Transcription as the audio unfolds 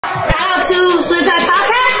to Sleep Time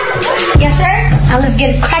Podcast? Yes, sir. Now let's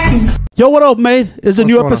get it cracking. Yo, what up, man? It's a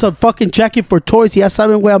new episode of fucking Jackie for Toys. Ya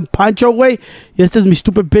saben, güey, I'm Pancho, güey. Y este es mi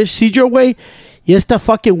stupid bitch, Cedro, güey. Y esta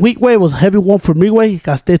fucking week, güey, was a heavy one for me, güey.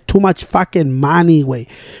 Gasté too much fucking money, güey.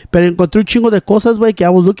 Pero encontré un chingo de cosas, güey, que I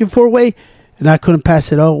was looking for, güey. And I couldn't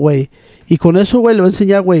pass it up, güey. Y con eso, güey, le voy a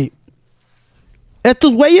enseñar, güey.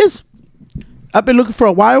 Estos güeyes, I've been looking for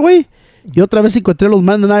a while, güey. Y otra vez encontré los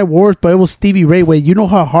Monday Night Wars, pero it was Stevie Ray, güey. You know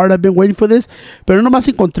how hard I've been waiting for this? Pero nomás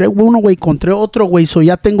encontré uno, güey. Encontré otro, güey. So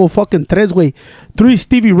ya tengo fucking 3, güey. 3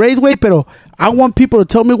 Stevie Rays, güey. Pero I want people to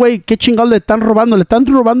tell me, güey, qué chingados le están robando. Le están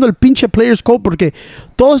robando el pinche Players Code porque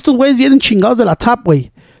todos estos güeyes vienen chingados de la top,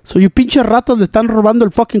 güey. So you pinche ratas le están robando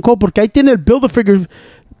el fucking code porque ahí tiene el Build-A-Figure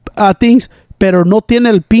things, pero no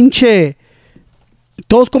tiene el pinche...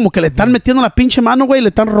 Todos como que le están metiendo la pinche mano, güey. Le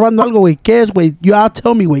están robando algo, güey. ¿Qué es, güey? You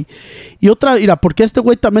tell me, güey. Y otra, mira, porque este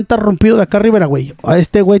güey también está rompido de acá arriba, güey. A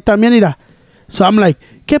este güey también, mira. So I'm like,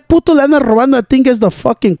 ¿qué puto le andan robando? I think it's the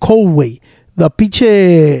fucking code, güey. The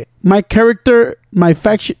pinche... My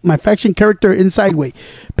faction character inside, güey.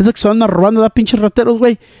 Piensa que se andan robando de pinches rateros,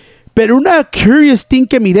 güey. Pero una curious thing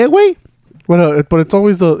que miré, güey. Bueno, but it's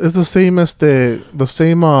always the same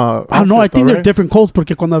I know, I think they're different codes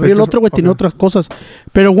porque cuando abrí el otro, güey, tiene otras cosas.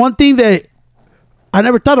 Pero one thing that I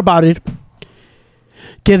never thought about it,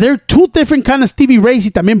 que they're 2 different kind of Stevie Rays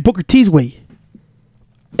y también Booker T's, güey.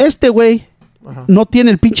 Este, güey, no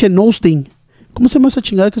tiene el pinche nose thing. ¿Cómo se llama esa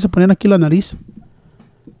chingada que se ponían aquí en la nariz?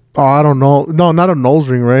 Oh, I don't know. No, not a nose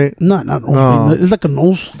ring, right? No, not a nose ring. It's like a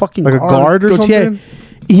nose fucking like guard. A guard or something?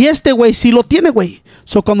 Y este, güey, sí lo tiene, güey.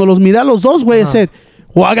 So, cuando los miré a los dos, güey, I said,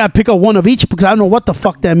 well, I gotta pick up one of each because I don't know what the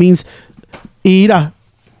fuck that means. Y mira,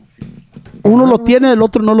 uno lo tiene, el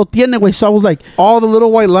otro no lo tiene, güey. So, I was like... All the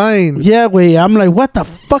little white lines. Yeah, güey. I'm like, what the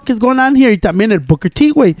fuck is going on here? Y también el Booker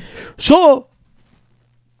T, güey. So...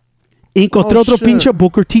 Encontré otro pinche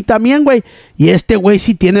Booker T también, güey. Y este güey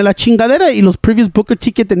sí tiene la chingadera. Y los previous Booker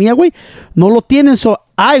T que tenía, güey, no lo tienen. So,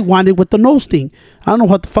 I wanted with the nose thing. I don't know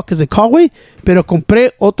what the fuck is it called, güey. Pero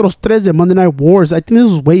compré otros 3 de Monday Night Wars. I think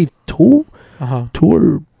this was wave 2. 2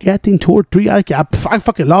 or... Yeah, I think 2 or 3. I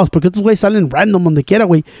fucking lost. Porque estos güeyes salen random donde quiera,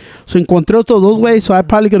 güey. So, encontré estos 2, güey. So, I'm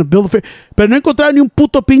probably gonna build a fair. Pero no encontré ni un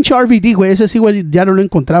puto pinche RVD, güey. Ese sí, güey, ya no lo he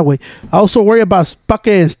encontrado, güey. I also worry about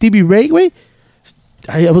fucking Stevie Ray, güey.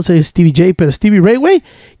 I would say Stevie J, pero Stevie Ray, güey,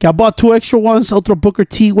 que I bought 2 extra ones, otro Booker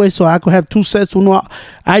T, güey, so I could have 2 sets. Uno,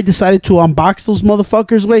 I decided to unbox those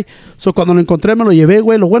motherfuckers, güey. So cuando lo encontré me lo llevé,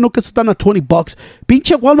 güey. Lo bueno que eso están a $20.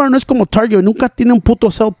 Pinche Walmart no es como Target, nunca tiene un puto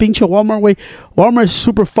sale pinche Walmart, güey. Walmart is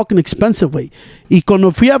super fucking expensive, güey. Y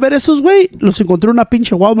cuando fui a ver esos, güey, los encontré en una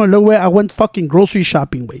pinche Walmart, luego, güey, I went fucking grocery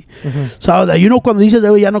shopping, güey. So, you know, cuando dices,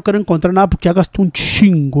 güey, ya no quiero encontrar nada porque ya gasté un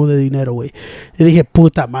chingo de dinero, güey. Y dije,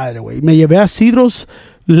 puta madre, güey. Me llevé a Cedros.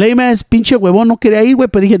 Lame ass pinche huevón, no quería ir, güey,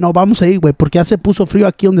 pero dije, no, vamos a ir, güey, porque ya se puso frío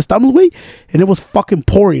aquí donde estamos, güey, and it was fucking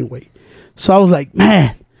pouring, güey. So I was like,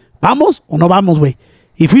 man, ¿vamos o no vamos, güey?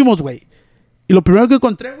 Y fuimos, güey. Y lo primero que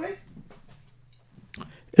encontré, güey,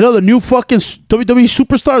 era the new fucking WWE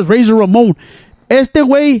Superstars, Razor Ramon. Este,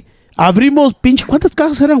 güey, abrimos pinche, ¿cuántas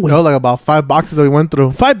cajas eran, güey? No, like about 5 boxes that we went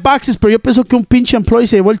through. 5 boxes, pero yo pienso que un pinche employee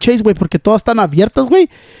se llevó el Chase, güey, porque todas están abiertas, güey.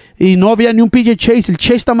 Y no había ni un pinche Chase. El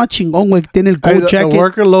Chase está más chingón, güey. Tiene el gold jacket. The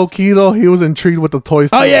worker low-key, though, he was intrigued with the Toyz.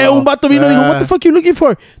 Oh, yeah. Un vato vino y dijo, what the fuck you looking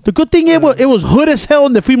for? The good thing it was hood as hell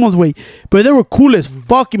donde fuimos, güey. But they were cool as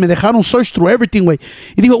fuck. Y me dejaron search through everything, güey.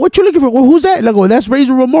 Y digo, what you looking for? Well, who's that? Le digo, that's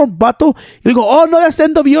Razor Ramon, vato. Y le digo, oh, no, that's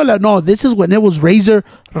Endo Viola. No, this is when it was Razor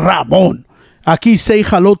Ramon. Aquí say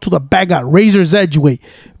hello to the bag at Razor's Edge, güey.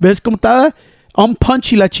 ¿Ves cómo está? Un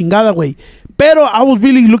punchy la chingada, güey. Pero I was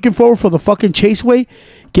really looking forward for the fucking Chase, güey.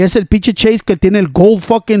 Que es el pinche Chase que tiene el gold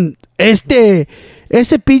fucking... Ese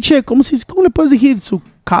pinche... ¿Cómo le puedes decir? ¿Su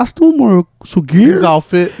costume o su gear? His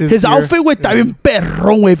outfit. His outfit, güey, está bien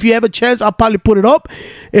perrón, güey. If you have a chance, I'll probably put it up.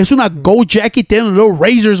 Es una gold jacket. Tiene little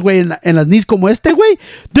razors, güey, en las knees como este, güey.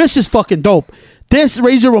 This is fucking dope. This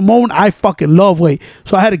Razor Ramon, I fucking love, güey.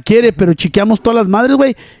 So I had to get it, pero chequeamos todas las madres,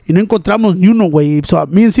 güey, y no encontramos ni uno, güey. So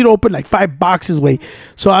me and Ciro opened like 5 boxes, güey.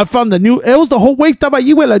 So I found the new, it was the whole wave estaba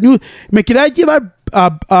allí, güey, la new. Me quería llevar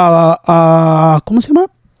 ¿cómo se llama?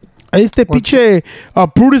 Este pinche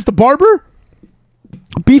Brutus the Barber.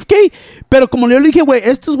 Beefcake. Pero como yo le dije, güey,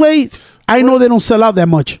 estos, güey, I know they don't sell out that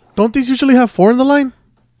much. Don't these usually have 4 in the line?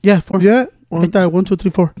 Yeah, 4. Yeah. 1, 2,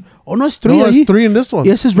 3, 4. Oh, no, it's 3. No, it's 3 in this one.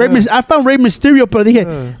 Yes, it's Rey Mysterio. I found Rey Mysterio, pero dije,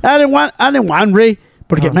 I didn't want Rey.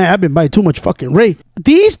 Porque, man, I've been buying too much fucking Rey.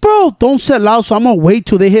 These, bro, don't sell out, so I'm going to wait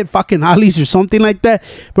till they hit fucking Ollie's or something like that.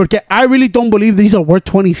 Porque I really don't believe these are worth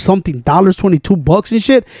 $20-something, $22 and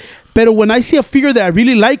shit. Pero when I see a figure that I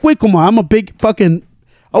really like, güey, como I'm a big fucking...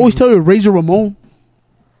 I always tell you, Razor Ramon.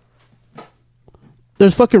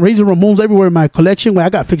 There's fucking Razor Ramones everywhere in my collection, güey. I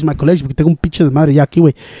gotta fix my collection porque tengo un pinche de madre ya aquí,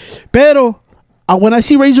 güey. Pero, when I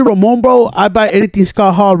see Razor Ramon, bro, I buy anything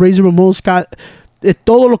Scott Hall, Razor Ramon, Scott...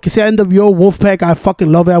 todo lo que sea NWO, Wolfpack, I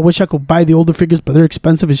fucking love it. I wish I could buy the older figures, but they're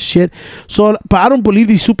expensive as shit. So, but I don't believe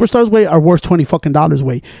these superstars, güey, are worth $20 fucking,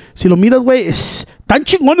 güey. Si lo miras, güey, es tan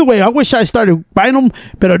chingones, güey. I wish I started buying them,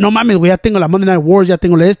 pero no mames, güey. Ya tengo la Monday Night Wars, ya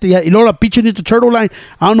tengo la ya. Y luego la pinche Ninja Turtle line.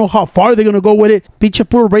 I don't know how far they're gonna go with it. Pinche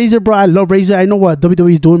puro Razor, bro. I love Razor. I know what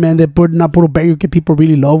WWE is doing, man. They're putting out puro banger que people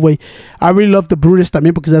really love, güey. I really love the Brutus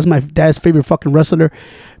también because that's my dad's favorite fucking wrestler.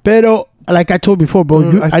 Pero, like I told before, bro.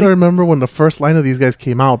 Dude, I still remember when the first line of these guys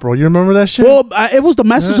came out, bro. You remember that shit? Well, it was the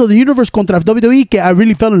Masters of the Universe contra WWE que I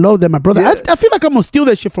really fell in love with them, my brother. Yeah. I feel like I'm gonna steal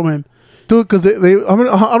that shit from him. Dude, because I mean,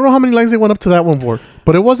 I don't know how many lines they went up to that one for,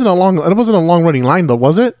 but it wasn't a long running line though,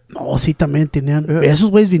 was it? No, sí, también tenían. Yeah. Esos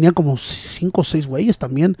güeyes venían como 5 o 6 güeyes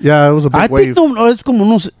también. Yeah, it was a big wave. I think no, es como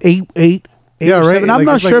unos 8. Yeah, right. I'm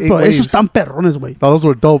not sure, but esos están perrones, güey. Those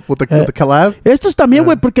were dope with the collab. Estos también,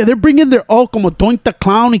 güey, porque they're bringing their como Doink the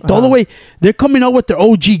Clown y todo, güey. They're coming out with their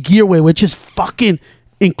OG gear, güey, which is fucking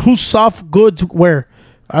includes soft goods wear.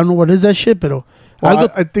 I don't know what is that shit, pero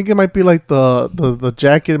well, I think it might be like the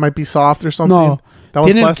jacket. It might be soft or something. No.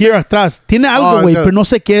 Tiene el gear atrás. Tiene algo, güey, pero no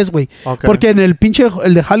sé qué es, güey. Okay. Porque en el pinche,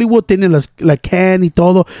 el de Hollywood tiene la can y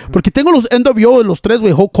todo. Porque tengo los NWO de los tres,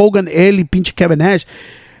 güey. Hulk Hogan, él y pinche Kevin Nash.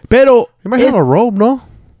 Pero... It might have a robe, no?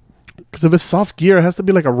 Because if it's soft gear, it has to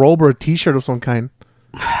be like a robe or a t-shirt of some kind.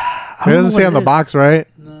 It doesn't say on the box, right?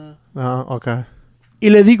 No, okay. Y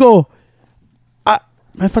le digo...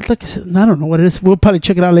 me falta que... I don't know what it is. We'll probably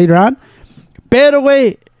check it out later on. Pero,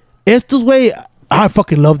 güey, estos, güey... I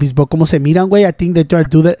fucking love these, bro. Como se miran, güey. I think they try to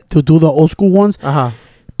do the old school ones.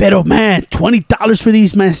 Pero, man, $20 for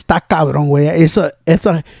these, man. Está cabrón, güey. It's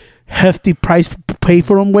a hefty price to pay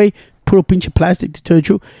for them, güey. Puro pinche plastic, to tell you the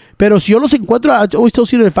truth. Pero si yo los encuentro, I always tell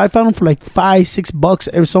you that if I found them for like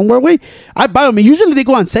 $5-6 somewhere, güey, I buy them. And usually they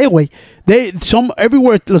go on sale, güey. Some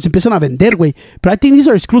everywhere los empiezan a vender, güey. But I think these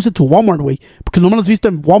are exclusive to Walmart, güey. Porque no me los he visto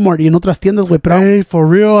en Walmart y en otras tiendas, güey. Hey, for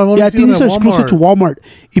real? I think these are exclusive to Walmart.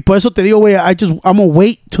 Y por eso te digo, güey, I'm gonna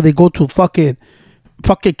wait till they go to fucking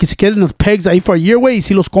que se queden los pegs ahí for a year, güey. Y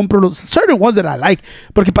si los compro, los certain ones that I like.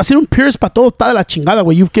 Porque para hacer un Pierce para todo está de la chingada,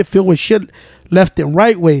 güey. You get filled with shit left and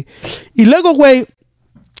right, güey. Y luego, güey,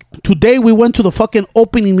 today we went to the fucking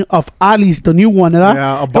opening of Alice, the new one, ¿verdad?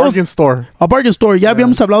 Yeah, a bargain store. A bargain store. Ya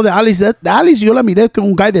habíamos hablado de Alice. Alice, yo la miré que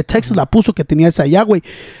un guy de Texas la puso que tenía esa allá, güey.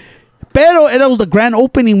 Pero it was the grand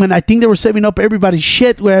opening when I think they were saving up everybody's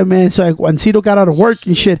shit, güey, man. So like, when Cito got out of work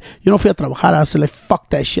and shit, you know, fui a trabajar. I was like, fuck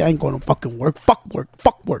that shit. I ain't going to fucking work. Fuck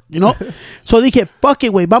work, you know? So dije, fuck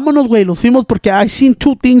it, güey. Vámonos, güey. Los fuimos porque I seen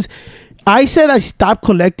 2 things. I said I stopped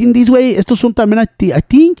collecting these, way. Estos son también, I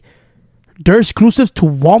think they're exclusive to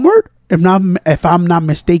Walmart. If I'm not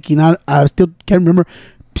mistaken, I still can't remember.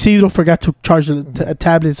 Cito forgot to charge a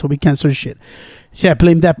tablet, so we can't search shit. Yeah,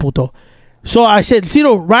 blame that puto. So I said,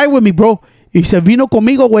 Cito, ride with me, bro. Y se vino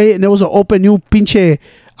conmigo, güey, and there was an open new pinche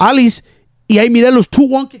Alice. Y ahí miré los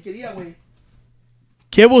 2-1 que quería, güey.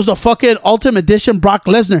 Que was the fucking Ultimate Edition Brock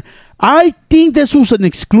Lesnar. I think this was an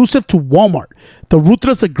exclusive to Walmart. The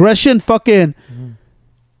Ruthless Aggression fucking...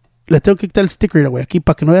 Le tengo que quitar el sticker, güey, aquí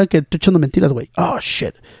para que no vean que estoy echando mentiras, güey. Oh,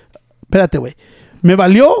 shit. Espérate, güey. Me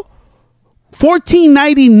valió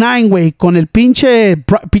 $14.99, güey, con el pinche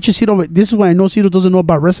Cito. This is why I know Cito doesn't know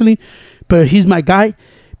about wrestling, but he's my guy.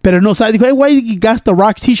 Pero no sabe, dijo, hey, why you got the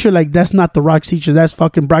Rock's t-shirt? Like, that's not the Rock's t-shirt. That's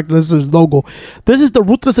fucking Brock Lesnar's logo. This is the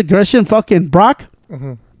Ruthless Aggression fucking Brock.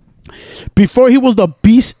 Before he was the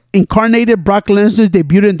beast incarnated, Brock Lesnar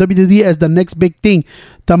debuted in WWE as the next big thing.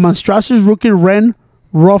 The monstrous rookie ran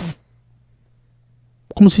rough.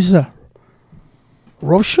 ¿Cómo se dice?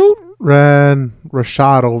 Rough shoot? Ran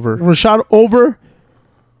Rashad over.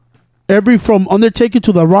 Every from Undertaker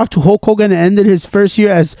to The Rock to Hulk Hogan, and ended his first year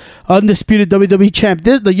as undisputed WWE champ.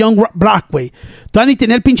 This is the young Brock, güey. Todavía ni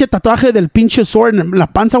tenía el pinche tatuaje del pinche sword en la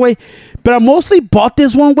panza, güey. But I mostly bought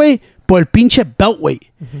this one, güey, por el pinche belt, güey.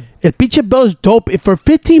 El pinche belt is dope. If for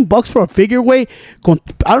 $15 for a figure, güey,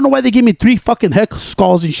 I don't know why they give me 3 fucking head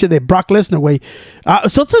skulls and shit de Brock Lesnar, güey.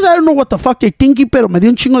 Sometimes I don't know what the fuck they're thinking, pero me dio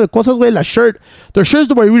un chingo de cosas, güey. La shirt. The shirt's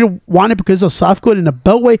the way I really wanted because it's a soft good and a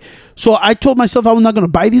belt, güey. So I told myself I was not going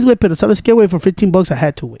to buy these, güey, pero sabes qué, güey, for $15 I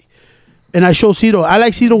had to, güey. And I show Cito. I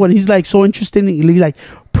like Cito when he's like so interested. And he's like,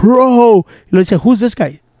 bro. Y le dice, who's this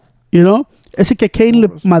guy? You know? Ese que Kane le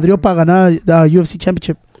madrió para ganar the UFC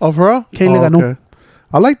championship. Oh, for real? Kane le ganó. Okay.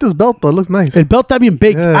 I like this belt though. It looks nice. El belt está bien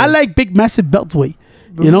big. Yeah. I like big, massive belts, güey.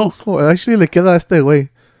 You know? Cool. Actually, le queda este güey.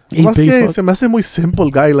 Más que se me hace muy simple,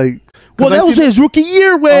 guy. Like, well, that was his rookie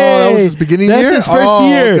year, güey. Oh, that was his beginning year? That's his first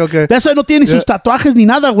year. Okay. That's why no tiene sus tatuajes ni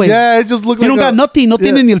nada, güey. Yeah, it just looked He like don't got nothing. No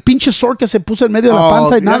tiene ni el pinche sword que se puso en medio de la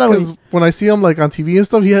panza y nada, güey. When I see him like on TV and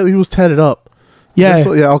stuff, he was tatted up. Yeah.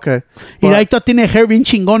 Yeah, okay. Y ahí tiene hair bien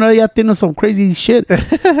chingón. Ahora ya tiene some crazy shit.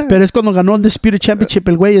 Pero es cuando ganó el Undisputed Championship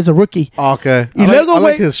el güey as a rookie. Okay. Y luego, I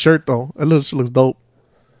like his shirt, though. It looks dope.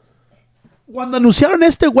 Cuando anunciaron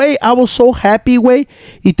este güey, I was so happy, güey.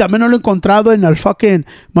 Y también no lo he encontrado en el fucking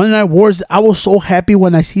Monday Night Wars. I was so happy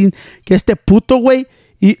when I seen que este puto, güey.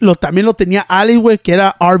 Y también lo tenía Ali, güey, que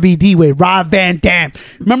era RVD, güey. Rob Van Dam.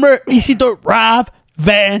 Remember, Isidro Rob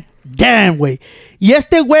Van Dam, güey. Y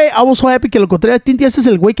este güey, I was so happy que lo encontré. Tinti, este es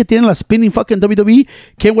el güey que tiene la spinning fucking WWE.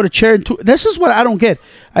 Came with a chair and two. This is what I don't get.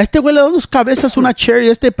 A este güey le dan dos cabezas, una chair.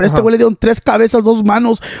 Y pero este güey le dieron tres cabezas, dos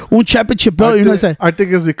manos, un championship belt. I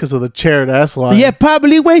think it's because of the chair. That's why. Yeah,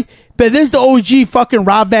 probably, güey. But this is the OG fucking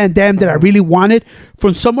Rob Van Dam that I really wanted.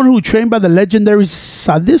 From someone who trained by the legendary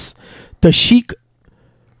Sadis, the Sheik.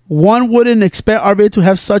 One wouldn't expect RVD to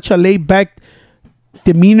have such a laid-back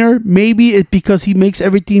demeanor. Maybe it's because he makes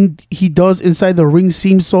everything he does inside the ring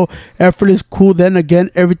seem so effortless, cool. Then again,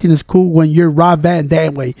 everything is cool when you're Rob Van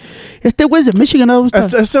Dam, güey. Este güey es de Michigan.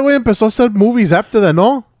 Este güey empezó a hacer movies after that,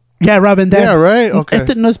 ¿no? Yeah, Rob Van Dam. Yeah, right? Okay.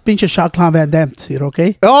 Este no es pinche Shotclan Van Dam,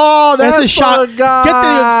 okay? Oh, that's a shot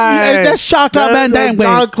guy. That's Shotclan Van Dam, güey.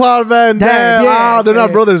 Jean-Claude Van Damme. Yeah, they're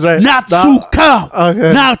not brothers, right? Not Zuka.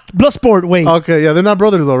 Okay. Not Bloodsport, güey. Okay, yeah, they're not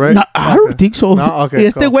brothers, though, right? No, I don't think so. No, okay,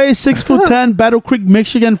 este güey is 6'10", Battle Creek,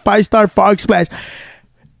 Michigan, 5-star Frog Splash.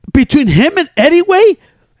 Between him and Eddie, güey,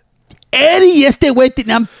 Eddie, este güey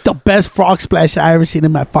tenía the best frog splash I ever seen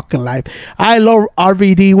in my fucking life. I love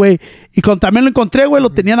RVD, güey. Y cuando también lo encontré, güey, lo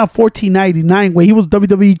tenían a $14.99, güey. He was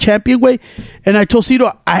WWE champion, güey. And I told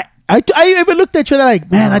Cito, I even looked at you and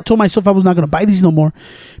like, man, I told myself I was not going to buy these no more.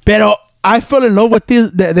 Pero I fell in love with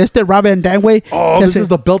this Rob Van Dam, güey. Oh, this is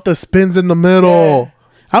the belt that spins in the middle. Yeah.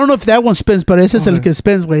 I don't know if that one spins, but ese es el que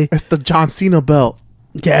spins, güey. It's the John Cena belt.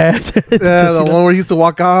 Yeah. Yeah, the one where he used to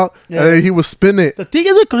walk out and he would spin it. The thing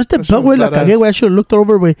is, güey, con este belt, güey, la cagué, güey. I should have looked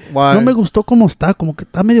over, güey. Why? No me gustó cómo está. Como que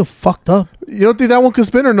está medio fucked up. You don't think that one could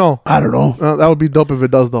spin or no? I don't know. That would be dope if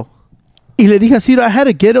it does, though. Y le dije a Ciro, I had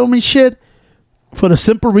to get him and shit for the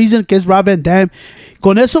simple reason que es Rob Van Dam.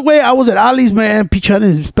 Con eso, güey, I was at Ali's, man. Pinche, I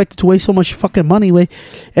didn't expect to waste so much fucking money, güey.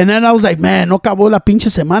 And then I was like, man, no acabó la pinche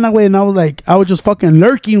semana, güey. And I was like, I was just fucking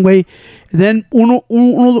lurking, güey. Then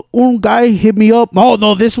un guy hit me up. Oh,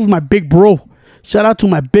 no, this was my big bro. Shout out to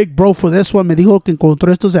my big bro for this one. Me dijo que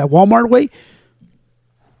encontró estos at Walmart, güey.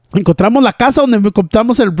 Encontramos la casa donde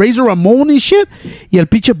encontramos el Razor Ramon y shit. Y el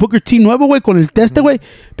pinche Booker T nuevo, güey, con el teste, güey.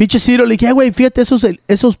 Pinche Ciro, le dije, güey, fíjate,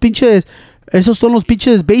 esos pinches... Esos son los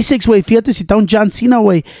pinches basics, güey. Fíjate si está un John Cena,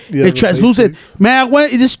 güey. Yeah, It translucent. Man,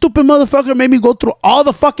 güey, this stupid motherfucker made me go through all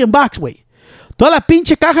the fucking box, güey. Toda la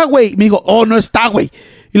pinche caja, güey. Me dijo, oh, no está, güey.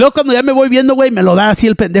 Y luego cuando ya me voy viendo, güey, me lo da así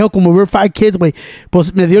el pendejo como we're 5 kids, güey.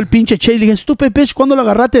 Pues me dio el pinche chase. Le dije, stupid bitch, ¿cuándo lo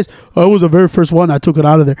agarraste? Oh, it was the very first one. I took it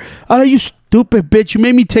out of there. Oh, you stupid bitch. You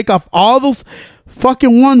made me take off all those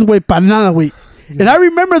fucking ones, güey, para nada, güey. And I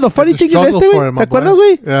remember the funny thing con este, güey. ¿Te acuerdas,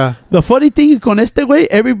 güey? Yeah. The funny thing con este, güey,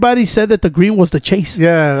 everybody said that the green was the chase.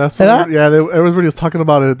 Yeah, that's everybody was talking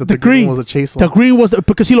about it, that the green was the chase one. The green was,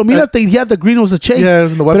 porque si lo miras, the green was the chase. Yeah, it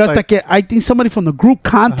was in the website. Pero hasta que I think somebody from the group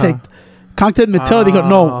contacted me tell, they go,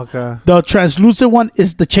 no, okay. The translucent one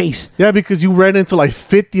is the chase. Yeah, because you ran into like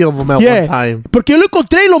 50 of them at one time. Porque yo lo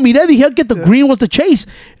encontré y lo miré, dije que the green was the chase.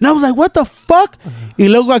 And I was like, what the fuck? Y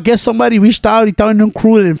luego I guess somebody reached out y estaba en un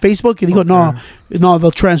crew en Facebook y dijo, no,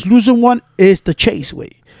 the translucent one is the chase,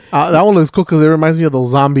 güey. That one looks cool because it reminds me of the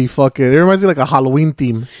zombie fucking. It reminds me like a Halloween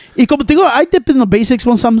theme. Y como te digo, I dip in the basics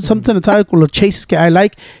one, something to con los chases que I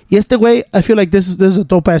like. Y este güey, I feel like this is a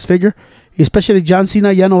dope ass figure. Especially John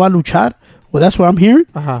Cena ya no va a luchar. Well, that's what I'm hearing.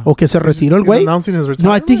 O que se retiró el güey. Announcing his retirement?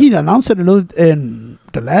 No, I think he announced it in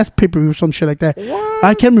the last pay-per-view or some shit like that. What?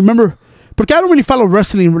 I can't remember. Porque I don't really follow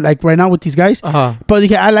wrestling like right now with these guys. But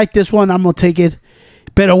dije, I like this one. I'm going to take it.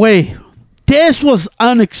 Pero, güey, this was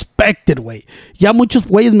unexpected, güey. Ya muchos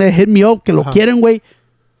güeyes me hit me up que lo quieren, güey.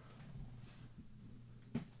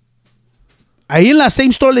 Ahí en la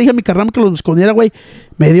same store le dije a mi carnal que lo escondiera, güey.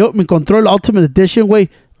 Me encontró el Ultimate Edition, güey.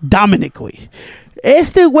 Dominic, güey.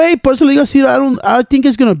 Este güey, por eso le digo así, I think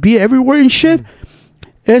it's gonna be everywhere and shit.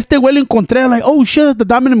 Este güey lo encontré, like, oh shit, that's the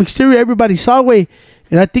Dominic Mysterio everybody saw, güey.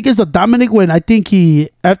 And I think it's the Dominic when I think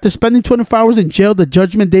after spending 24 hours in jail, the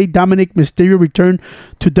Judgment Day, Dominic Mysterio returned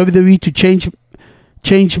to WWE to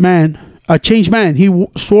change man. He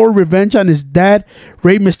swore revenge on his dad,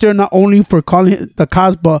 Rey Mysterio, not only for calling the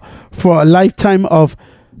cause, but for a lifetime of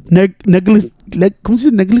negligence ¿cómo se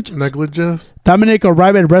dice? Negligence. Dominic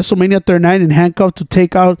arrived at WrestleMania 39 in handcuffs to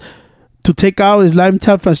take out his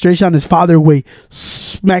lifetime frustration on his father, güey.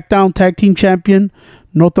 SmackDown Tag Team Champion,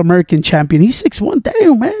 North American Champion. He's 6'1".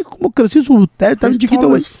 Damn, man. ¿Cómo creció su dad tan chiquito,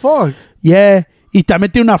 güey? Fuck. Yeah. Y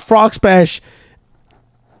también tiene una frog splash.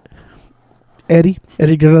 Eddie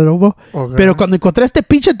Guerrero. Okay. Pero cuando encontré este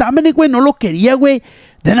pinche Dominic, güey, no lo quería, güey.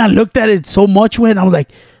 Then I looked at it so much, güey, and I was like,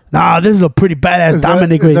 nah, this is a pretty badass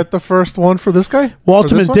Dominic, güey. Is that the first one for this guy? Well,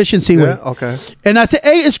 Ultimate Edition, sí, güey. Yeah, okay. And I said,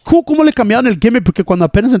 hey, it's cool cómo le cambiaron el gimmick, porque cuando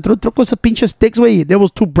apenas entró con esos pinches sticks, güey, it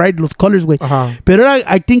was too bright, los colors, güey. Pero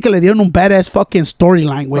I think que le dieron un badass fucking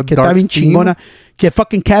storyline, güey, que está bien chingona. Que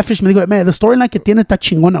fucking Catfish me dijo, man, the storyline que tiene está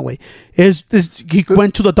chingona, güey. He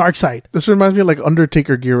went to the dark side. This reminds me of like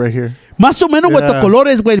Undertaker gear right here. Más o menos, güey, de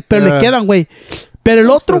colores, güey, pero le quedan, güey. Pero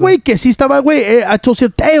el otro, güey, que sí estaba, güey, I told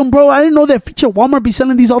him, damn, bro, I didn't know that feature Walmart be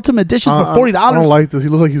selling these Ultimate Editions for $40. I don't like this. He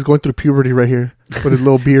looks like he's going through puberty right here with his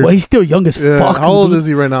little beard. Well, he's still young as fuck. How old is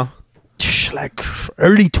he right now? Like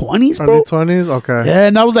early 20s, bro. Early 20s? Okay. Yeah,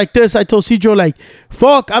 and I was like this. I told Cedro, like,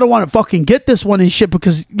 fuck, I don't want to fucking get this one and shit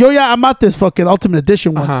because, I'm at this fucking Ultimate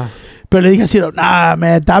Edition ones. Pero le dije así, nah,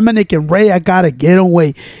 man, Dominic and Ray, I gotta get them,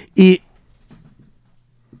 güey. Y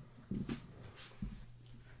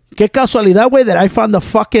qué casualidad, güey, that I found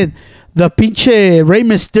the pinche Rey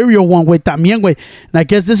Mysterio one, güey, también, güey. And I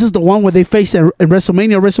guess this is the one where they faced in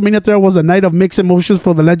WrestleMania. WrestleMania 3 was a night of mixed emotions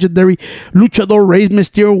for the legendary luchador Rey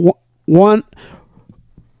Mysterio.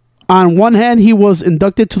 On one hand, he was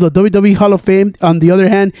inducted to the WWE Hall of Fame. On the other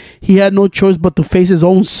hand, he had no choice but to face his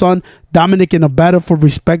own son, Dominic, in a battle for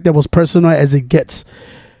respect that was personal as it gets.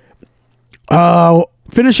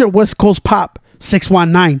 Finisher West Coast Pop,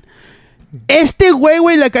 619. Este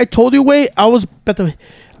güey, like I told you, güey,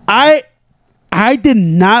 I did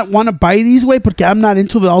not want to buy these, güey, porque I'm not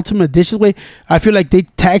into the Ultimate Editions, güey. I feel like they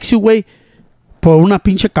tax you, güey, por una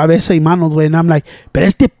pinche cabeza y manos, güey. And I'm like, pero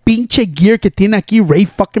este pinche gear que tiene aquí Rey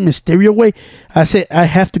fucking Mysterio, güey. I said, I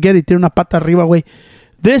have to get it. Tiene una pata arriba, güey.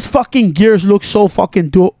 This fucking gears look so fucking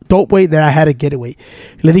dope, way that I had to get it, way.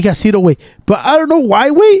 Le dije a Ciro, güey. But I don't know why,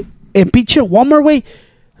 güey. En pinche Walmart, güey,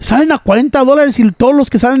 salen a $40 y todos los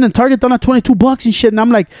que salen en Target están a $22 and shit. And I'm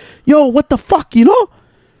like, yo, what the fuck, you know?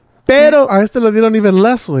 Pero a este le dieron even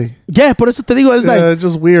less, güey. Yeah, por eso te digo, it's like, it's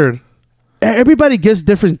just weird. Everybody gets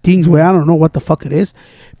different things, güey. I don't know what the fuck it is.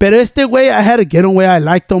 Pero este, güey, I had to get him, güey. I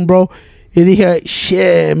liked him, bro. Y dije,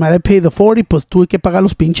 shit, man, I paid the 40, pues tuve que pagar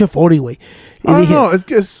los pinche 40, güey. I don't know.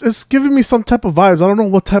 It's giving me some type of vibes. I don't know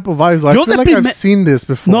what type of vibes. I feel like I've seen this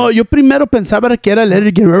before. No, yo primero pensaba que era el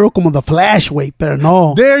Eddie Guerrero como The Flash, güey, pero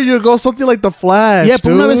no. There you go. Something like The Flash, yeah,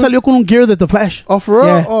 pero una vez salió con un gear de The Flash. Oh, for real?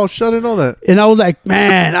 Yeah. Oh, shit, I didn't know that. And I was like,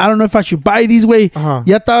 man, I don't know if I should buy these, güey.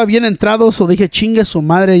 Ya estaba bien entrado, so dije, chingue su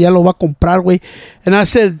madre, ya lo va a comprar, güey. And I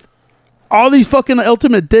said, all these fucking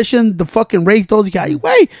Ultimate Edition, the fucking race, those guys,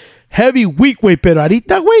 güey. Heavy week, güey, pero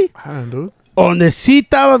ahorita, güey, donde sí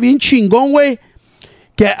estaba bien chingón, güey,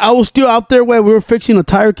 que I was still out there, güey, we were fixing a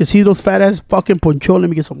tire, que see those fat ass fucking poncho, let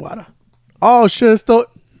me get some water. Oh, shit, still,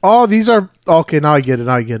 these are, okay, now I get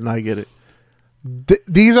it.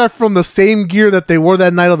 These are from the same gear that they wore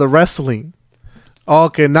that night of the wrestling.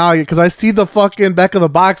 Okay, now, because I see the fucking back of the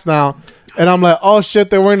box now, and I'm like, oh, shit,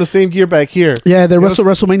 they're wearing the same gear back here. Yeah, they wrestled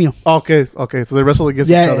WrestleMania. Okay, so they wrestled against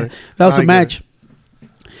each other. Yeah, that was a match.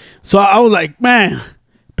 So I was like, man,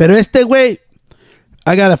 pero este güey,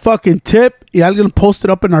 I got a fucking tip. Y alguien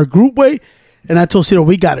posted up in our group, way. And I told Ciro,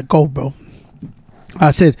 we gotta go, bro.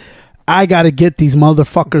 I said, I gotta get these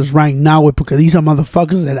motherfuckers right now, way, because these are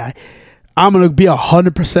motherfuckers that I'm gonna be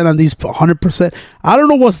 100% on these, 100%. I don't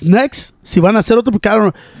know what's next. Si van a hacer otro, porque I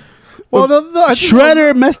don't know. Well,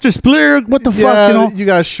 Shredder, Master Splitter, what the fuck, you know? You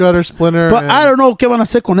got Shredder, Splinter. But I don't know qué van a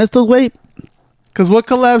hacer con estos, güey. Because what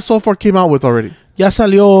collab so far came out with already? Ya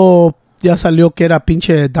salió que era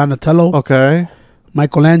pinche Donatello. Okay.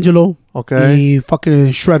 Michelangelo. Okay. Y fucking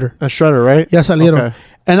Shredder. And Shredder, right? Ya salieron. Okay.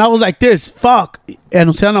 And I was like this, fuck.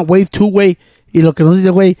 Anunciaron a Wave 2, güey. Y lo que no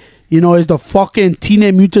dice, güey, you know, is the fucking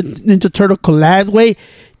Teenage Mutant Ninja Turtle collab, güey.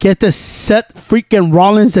 Que este Seth freaking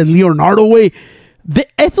Rollins and Leonardo, güey.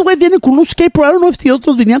 Estos, güey, vienen con un skateboard. I don't know if the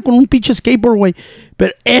otros venían con un pinche skateboard, güey.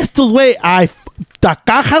 Pero estos, güey, la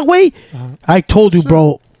caja, güey. I told you,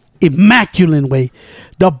 bro. Immaculate, way.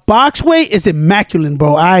 The box, way, is immaculate,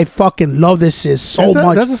 bro. I fucking love this shit so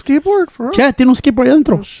much. That's a skateboard, for real? Yeah, tiene un skateboard ahí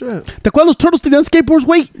adentro. Oh, shit. ¿Te acuerdas los Turtles tenían skateboards,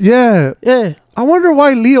 güey? Yeah. Yeah. I wonder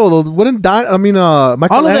why Leo, though, wouldn't die. I mean,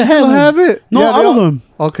 Michelangelo have it? No, yeah, all of them.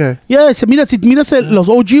 Okay. Yeah, si miras los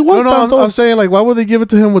OG ones. No, I'm saying, like, why would they give it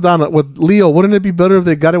to him with Leo? Wouldn't it be better if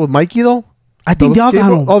they got it with Mikey, though? I think they all got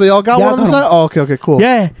them. Oh, they all got one on the side? Oh, okay, cool.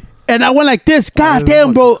 Yeah. And I went like this. God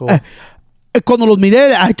damn, bro. Cool. cuando los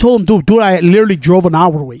miré, I told him, dude, I literally drove an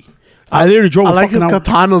hour away. I literally drove. I like his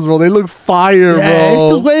katanas, bro. They look fire, bro.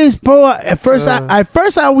 Estos güeyes, bro. At first,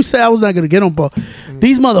 I always said I was not gonna get them, but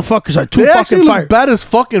these motherfuckers are too fucking fire. Look bad as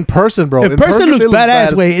fucking person, bro. In person looks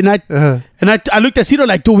badass, way. And I looked at Cito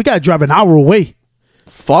like, dude, we gotta drive an hour away.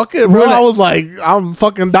 Fuck it, bro. I was like, I'm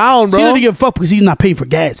fucking down, bro. Cito didn't give a fuck because he's not paying for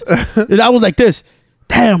gas. And I was like this,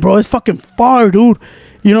 damn, bro, it's fucking far, dude.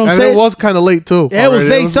 You know what I'm saying? It was kind of late too. Yeah, it was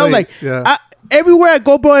late. So I was like, everywhere I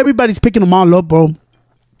go, bro, everybody's picking them all up, bro.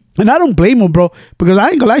 And I don't blame them, bro, because I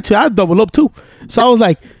ain't gonna lie to you, I double up too. So I was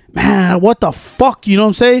like, man, what the fuck, you know what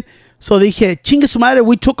I'm saying? So dije, chingue su madre,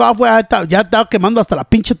 we took off, güey. Ya estaba quemando hasta la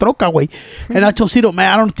pinche troca, güey. And I told Cito,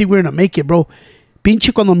 man, I don't think we're gonna make it, bro.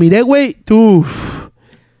 Pinche cuando miré, güey, dude.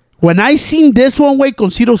 When I seen this one, güey,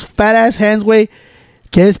 con Cito's fat ass hands, güey,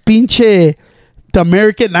 que es pinche The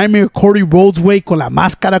American Nightmare Cody Rhodes, güey, con la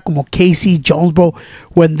máscara como Casey Jones, bro.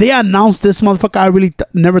 When they announced this motherfucker, I really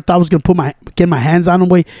never thought I was gonna get my hands on him,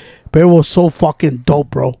 güey. But it was so fucking dope,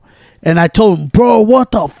 bro. And I told him, bro,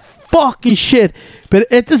 what the fucking shit. Pero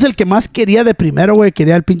este es el que más quería de primero, güey.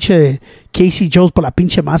 Quería el pinche Casey Jones por la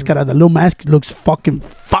pinche máscara. The little mask looks fucking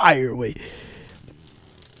fire, güey.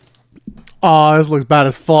 Oh, this looks bad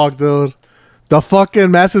as fuck, dude. The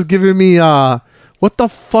fucking mask is giving me what the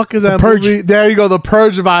fuck is that Purge movie? There you go, the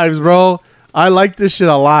Purge vibes, bro. I like this shit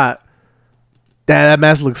a lot. Damn, that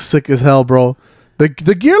mask looks sick as hell, bro. The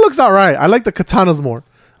gear looks alright. I like the katanas more.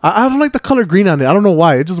 I don't like the color green on it. I don't know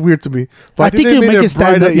why. It's just weird to me. But I think they make it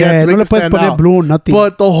stand up. Yeah, no le puedes poner blue or nothing.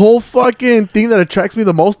 But the whole fucking thing that attracts me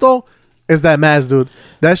the most, though, is that mask, dude.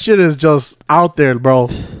 That shit is just out there, bro.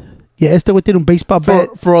 Yeah, este güey tiene un baseball bat.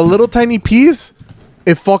 For a little tiny piece,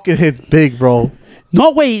 it fucking hits big, bro.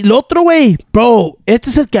 No, güey, el otro, güey, bro, este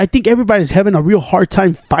es el que I think everybody's having a real hard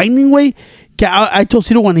time finding, güey. Que I told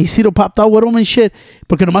Cito when Cito popped out with him and shit,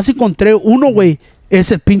 porque nomás encontré uno, güey,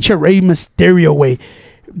 es el pinche Rey Mysterio, güey.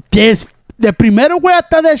 De primero, güey, I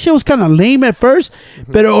thought that shit was kind of lame at first,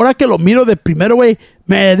 pero ahora que lo miro de primero, güey,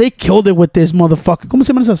 man, they killed it with this motherfucker. ¿Cómo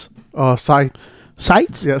se llaman esas? Sights.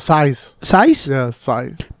 ¿Sights? Yeah, size. ¿Size? Yeah,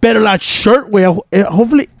 size. Pero la shirt, güey,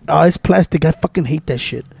 hopefully, it's plastic. I fucking hate that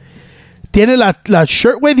shit. Tiene la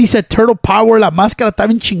shirt, güey, dice Turtle Power, la máscara está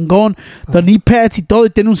bien chingón, the knee pads y todo, y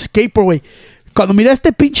tiene un skateboard, güey. Cuando mira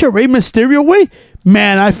este pinche Rey Mysterio, güey,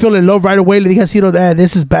 man, I feel in love right away. Le dije a Cito,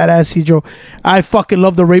 this is badass, Cito. I fucking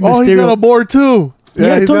love the Rey Mysterio. Oh, he's got a board too.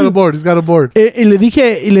 Yeah, he's got a board. He's got a board. Y le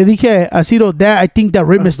dije a Cito, I think that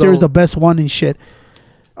Rey Mysterio is the best one and shit.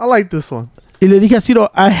 I like this one. Y le dije a Cito,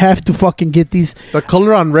 I have to fucking get these. The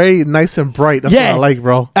color on Rey, nice and bright. That's what I like,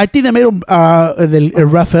 bro. I think they made him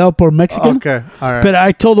Rafael por Mexican. Okay, all right. But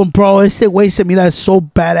I told him, bro, este güey se mira so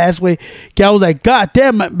badass, güey. Que I was like, God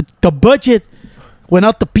damn, the budget went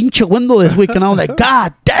out the pinche window this week. And I was like,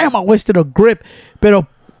 God damn, I wasted a grip. Pero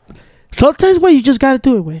sometimes, güey, you just got to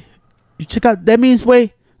do it, güey. You just got, that means,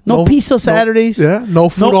 güey, no pizza Saturdays. No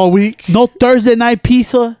food all week. No Thursday night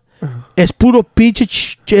pizza. Es puro pinche,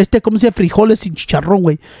 ¿cómo se llama? Frijoles sin chicharrón,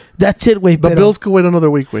 güey. That's it, güey. The Bills could wait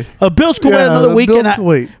another week, güey. Bills could wait another week. Bills could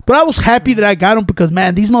wait. But I was happy that I got them because,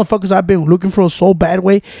 man, these motherfuckers I've been looking for so bad,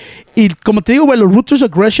 güey. Y como te digo, güey, los Ruthless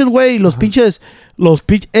Aggression, güey, los pinches,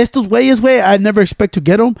 estos güeyes, güey, I never expect to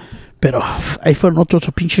get them. Pero ahí fueron otros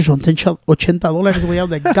pinches $80, güey. I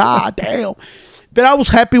was like, God damn. But I was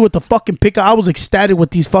happy with the fucking pickup. I was ecstatic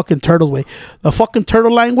with these fucking turtles, güey. The fucking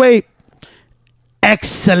turtle line, güey.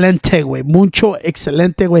 Excelente, güey. Mucho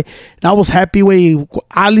excelente, güey. And I was happy, güey.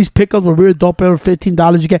 All these pickups were really dope. Over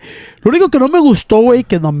 $15 you get. Lo único que no me gustó, güey,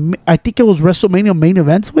 que I think it was WrestleMania main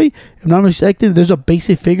events, güey. If I'm not mistaken, there's a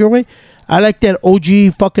basic figure, güey. I like that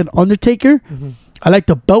OG fucking Undertaker. I like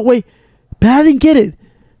the belt, güey. But I didn't get it.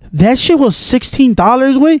 That shit was $16,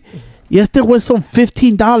 güey. Yes, there was some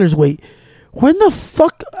 $15, güey. When the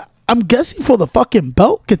fuck? I'm guessing for the fucking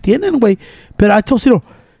belt que tienen, güey. But I told Cito,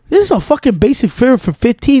 this is a fucking basic figure for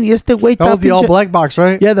 15. That was the all black box,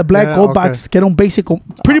 right? Yeah, the black gold box. Get on basic.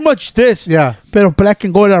 Pretty much this. Yeah. Pero black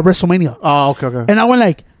and gold at WrestleMania. Oh, okay. And I went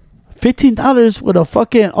like, $15 with a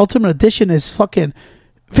fucking Ultimate Edition is fucking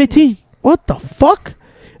 15. What the fuck?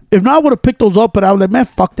 If not, I would have picked those up, but I was like, man,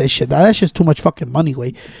 fuck that shit. That's just too much fucking money,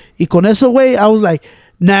 way. Y con eso, way, I was like,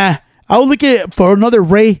 nah. I was looking for another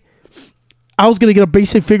Rey. I was going to get a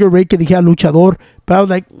basic figure Rey que dije luchador, but I was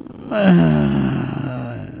like,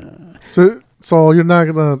 So you're not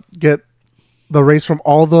gonna get the Reys from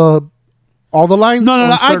all the lines? No.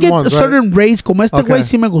 I get certain Reys. Como este güey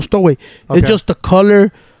sí me gustó, güey. It's just the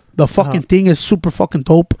color, the fucking thing is super fucking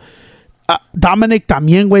dope. Dominic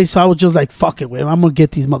también, way. So I was just like, fuck it, way. I'm gonna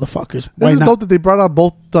get these motherfuckers. This is dope that they brought out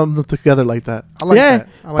both of them together like that. I like that.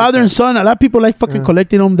 I like father and son. A lot of people like fucking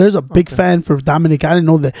collecting them. There's a big fan for Dominic. I didn't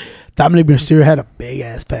know that Dominic Mysterio had a big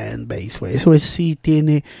ass fan base, way. So sí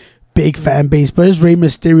tiene big fan base, but it's Rey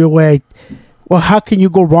Mysterio, way. Well, how can you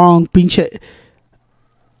go wrong, pinche?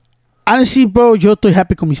 Honestly, bro, yo estoy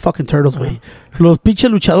happy con mis fucking turtles, way. Los pinche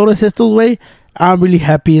luchadores estos, way. I'm really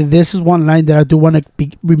happy. This is one line that I do want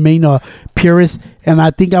to remain a purist, and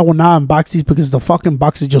I think I will not unbox these because the fucking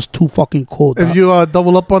box is just too fucking cool. If you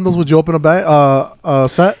double up on those, would you open a bag,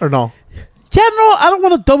 set or no? Yeah, no, I don't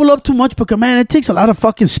want to double up too much because, man, it takes a lot of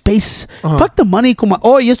fucking space. Fuck the money. Como,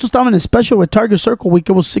 oh, y esto estaba en special with Target Circle Week.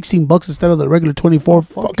 It was $16 instead of the regular $24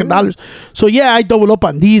 fucking dollars. So, yeah, I double up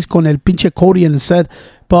on these con el pinche Cody and the set.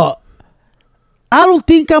 But I don't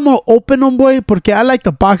think I'm going to open them, boy, porque I like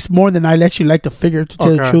the box more than I actually like the figure, to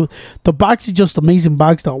tell you the truth. The box is just amazing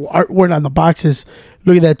box. The artwork on the box is,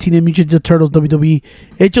 look at that, Teenage Mutant Ninja Turtles WWE.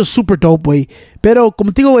 It's just super dope, boy. Pero,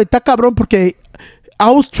 como te digo, güey, está cabrón porque I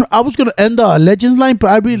was gonna end the Legends line, but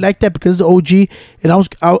I really like that because it's OG, and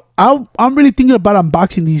I'm really thinking about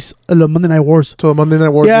unboxing these Monday Night Wars. So Monday Night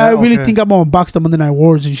Wars. Yeah, I really think I'm gonna unbox the Monday Night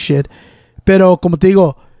Wars and shit. Pero como te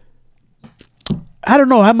digo, I don't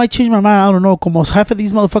know. I might change my mind. I don't know. Como half of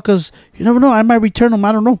these motherfuckers, you never know. I might return them.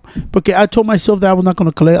 I don't know. Because I told myself that I was not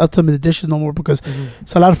gonna collect Ultimate Editions no more because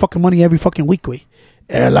it's a lot of fucking money every fucking week, way.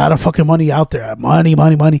 A lot of fucking money out there.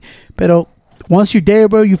 Money. Pero once you're there,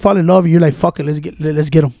 bro, you fall in love and you're like, fuck it, let's get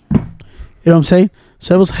them. You know what I'm saying?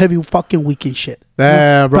 So it was heavy fucking weekend shit.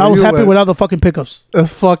 Damn, bro. But I was happy without the fucking pickups.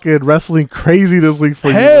 That's fucking wrestling crazy this week for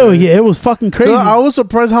you. Hell yeah, it was fucking crazy. I was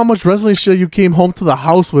surprised how much wrestling shit you came home to the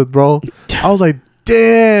house with, bro. I was like,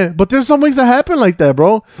 damn. But there's some weeks that happen like that,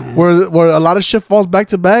 bro. Where a lot of shit falls back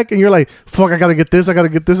to back and you're like, fuck, I gotta get this, and I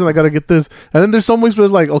gotta get this. And then there's some weeks where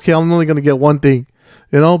it's like, okay, I'm only gonna get one thing.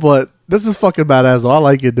 You know, but this is fucking badass though. I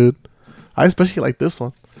like it, dude. I especially like this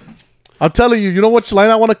one. I'm telling you, you know which line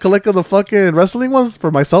I want to collect of the fucking wrestling ones for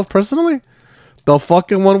myself personally? The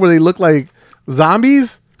fucking one where they look like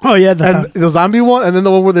zombies. Oh yeah, the zombie one, and then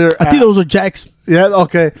the one where they're. I think those are Jacks. Yeah,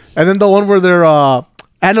 okay, and then the one where they're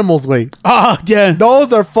animals. Wait. Yeah.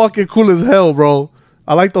 Those are fucking cool as hell, bro.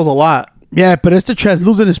 I like those a lot. Yeah, but it's the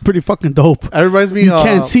translucent is pretty fucking dope. That reminds me. You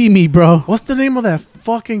can't see me, bro. What's the name of that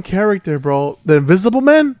fucking character, bro? The Invisible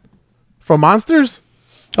Man from Monsters.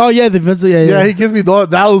 Oh yeah, the Invisible. Yeah, he gives me those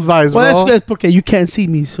vibes, well, bro. that's okay. You can't see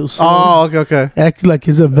me, so oh, okay. Act like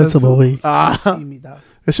he's invincible. You can't see me, dog.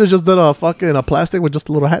 It should just done a plastic with just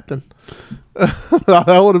a little hat then.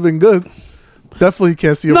 That would have been good. Definitely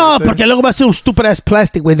can't see. No, porque luego va a ser un stupid ass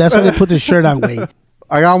plastic, way. That's how they put the shirt on, way.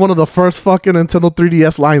 I got one of the first fucking Nintendo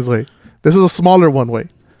 3DS lines, way. This is a smaller one, way.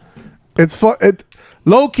 It's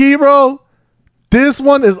low key, bro. This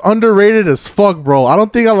one is underrated as fuck, bro. I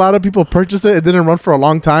don't think a lot of people purchased it. It didn't run for a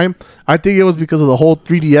long time. I think it was because of the whole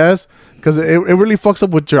 3DS, because it really fucks up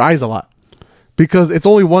with your eyes a lot. Because it's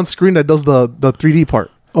only one screen that does the 3D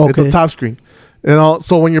part. Okay. It's a top screen. You know,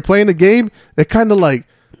 so when you're playing the game, it kind of like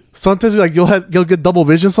sometimes like you'll get double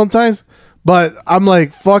vision sometimes. But I'm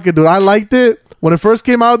like, fuck it, dude. I liked it. When it first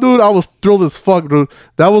came out, dude, I was thrilled as fuck, dude.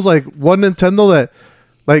 That was like one Nintendo that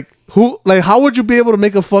how would you be able to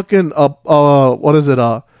make a fucking what is it,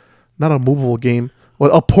 not a movable game,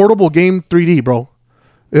 a portable game 3D, bro?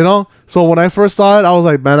 You know? So when I first saw it, I was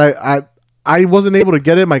like, man, I wasn't able to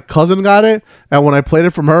get it. My cousin got it, and when I played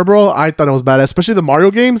it from her, bro, I thought it was badass. Especially the Mario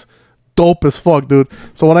games, dope as fuck, dude.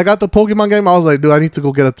 So when I got the Pokemon game, I was like, dude, I need to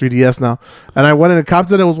go get a 3DS now. And I went in and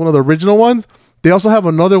copped it. It was one of the original ones. They also have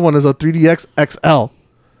another one as a 3DX XL.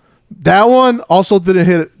 That one also didn't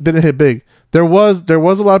hit big. There was a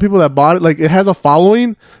lot of people that bought it. Like, it has a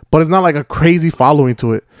following, but it's not like a crazy following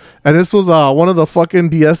to it. And this was one of the fucking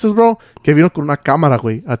DS's, bro, que vino con una cámara,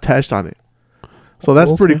 güey, attached on it. So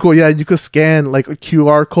that's pretty cool. Yeah, you could scan like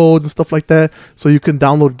QR codes and stuff like that. So you can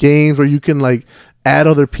download games, or you can like add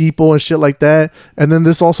other people and shit like that. And then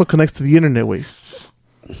this also connects to the internet, way.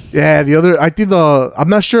 Yeah, I'm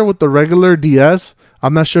not sure with the regular DS.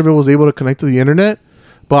 I'm not sure if it was able to connect to the internet,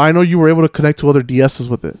 but I know you were able to connect to other DS's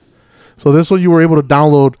with it. So this one you were able to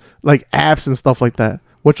download like apps and stuff like that,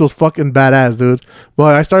 which was fucking badass, dude.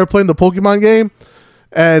 But I started playing the Pokemon game,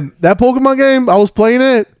 and that Pokemon game, I was playing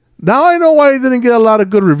it. Now I know why it didn't get a lot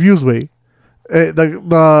of good reviews, way.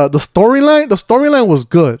 The storyline was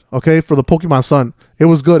good, okay, for the Pokemon Sun. It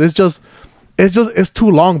was good. It's too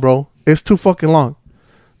long, bro. It's too fucking long.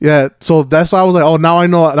 Yeah, so that's why I was like, oh, now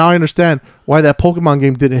I understand why that Pokemon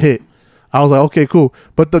game didn't hit. I was like, okay, cool.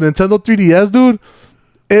 But the Nintendo 3DS, dude,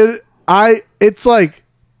 it's like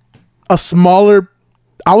a smaller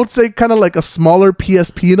I would say kind of like a smaller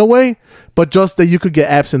PSP in a way, but just that you could get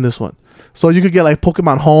apps in this one. So you could get like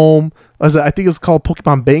Pokemon Home, I think it's called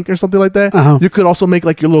Pokemon Bank or something like that. You could also make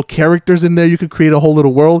like your little characters in there. You could create a whole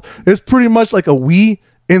little world. It's pretty much like a Wii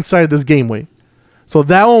inside this game way. So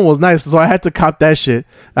that one was nice. So I had to cop that shit.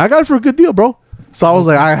 And I got it for a good deal, bro. So I was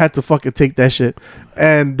like, I had to fucking take that shit.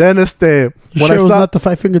 And then when sure I it was saw, not the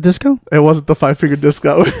 5-finger discount? it wasn't the 5-finger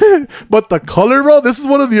discount. But the color, bro, this is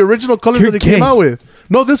one of the original colors You're that it gay. came out with.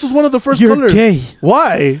 No, this was one of the first You're colors. gay.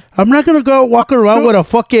 Why? I'm not gonna go walking around with a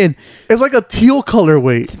fucking. It's like a teal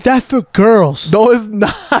colorway. That's for girls. No, it's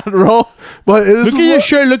not, bro. But Look at your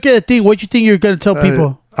shirt. Look at the thing. What you think you're gonna tell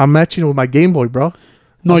people? I'm matching with my Game Boy, bro.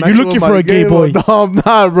 No, I'm you're matching looking with for my a Game Boy. No, I'm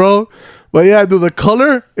not, bro. But yeah, dude, the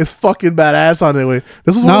color is fucking badass on it. Way.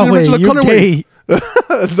 This is one of the original colorways.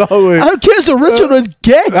 No way. I don't care. It's original. It's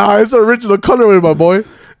gay. Nah, it's an original colorway, my boy.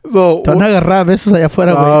 So Te van a agarrar besos allá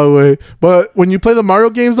afuera, güey. no way. But when you play the Mario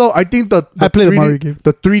games, though, I think I play the Mario game.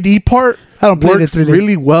 The 3D part I don't play works the 3D.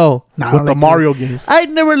 really well Nah, I with don't the like Mario 3D. games. I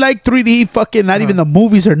never liked 3D. Fucking not even the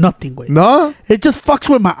movies or nothing, güey. No? It just fucks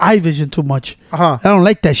with my eye vision too much. Uh-huh. I don't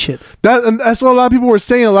like that shit. And that's what a lot of people were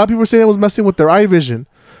saying. A lot of people were saying it was messing with their eye vision.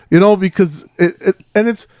 You know, because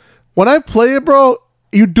it's when I play it, bro,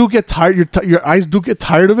 you do get tired. Your eyes do get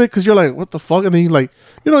tired of it because you're like, what the fuck? And then you like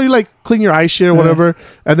clean your eye shit or whatever,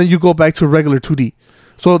 and then you go back to regular 2D.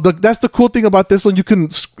 So that's the cool thing about this one. You can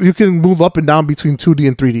move up and down between 2D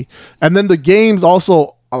and 3D. And then the games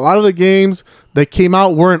also, a lot of the games that came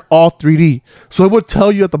out weren't all 3D. So it would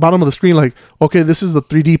tell you at the bottom of the screen like, okay, this is the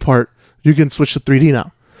 3D part. You can switch to 3D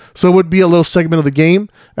now. So it would be a little segment of the game,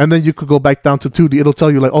 and then you could go back down to 2D. It'll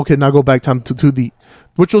tell you like, okay, now go back down to 2D,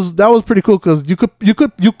 that was pretty cool because you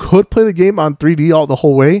could play the game on 3D all the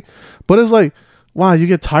whole way, but it's like, wow, you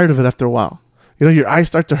get tired of it after a while. You know, your eyes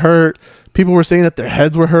start to hurt. People were saying that their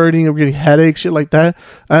heads were hurting or getting headaches, shit like that.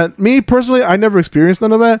 Me personally, I never experienced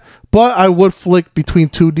none of that, but I would flick between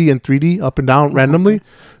 2D and 3D up and down randomly,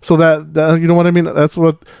 so that you know what I mean. That's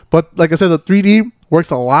what. But like I said, the 3D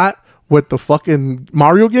works a lot with the fucking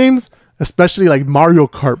Mario games, especially like Mario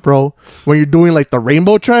Kart, bro. When you're doing like the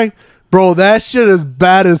rainbow track, bro, that shit is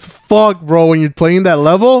bad as fuck, bro. When you're playing that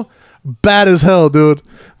level, bad as hell, dude.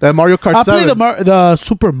 That Mario Kart I 7. played the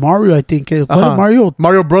Super Mario, I think.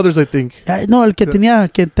 Mario Brothers, I think. No, el que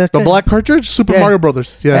tenía... The black cartridge? Super Mario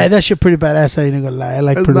Brothers. Yeah. That shit pretty badass. I ain't gonna lie. I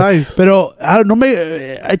like It's pretty nice. Pero, I don't know,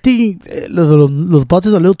 I think los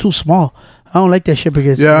buttons are a little too small. I don't like that shit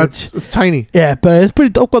because it's tiny. Yeah, but it's pretty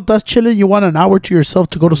dope when that's chilling. You want an hour to yourself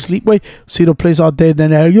to go to sleep, way. See the place all day,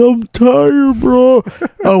 then I'm tired, bro.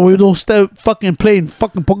 Oh, we don't stop fucking playing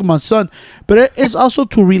fucking Pokemon Sun. But it's also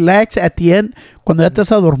to relax at the end. Cuando ya te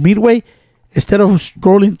vas a dormir, way. Instead of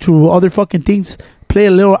scrolling through other fucking things, play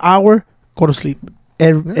a little hour, go to sleep.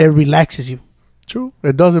 It relaxes you. True.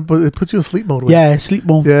 It doesn't, but it puts you in sleep mode. Yeah, sleep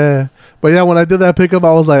mode. Yeah. But yeah, when I did that pickup,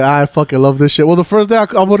 I was like, I fucking love this shit. Well, the first day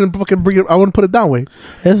I wouldn't fucking I wouldn't put it down, way.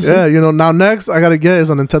 Yeah, you know, now next I gotta get is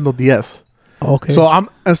a Nintendo DS. Okay. So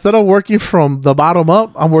instead of working from the bottom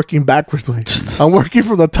up, I'm working backwards way. I'm working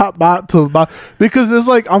from the top to the bottom because it's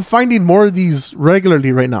like I'm finding more of these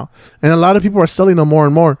regularly right now, and a lot of people are selling them more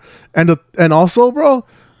and more. And also, bro,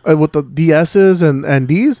 with the DSs and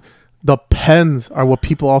these, the pens are what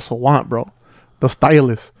people also want, bro. The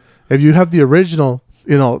stylus. If you have the original,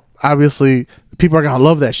 you know, obviously people are gonna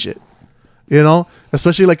love that shit. You know,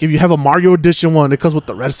 especially like if you have a Mario edition one, it comes with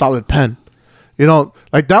the red solid pen. You know,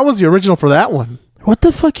 like that was the original for that one. What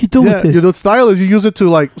the fuck you do with this? The stylus, you use it to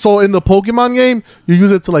like, so in the Pokemon game, you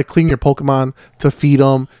use it to like clean your Pokemon, to feed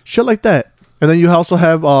them, shit like that. And then you also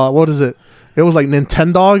have what is it? It was like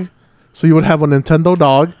Nintendo. So you would have a Nintendo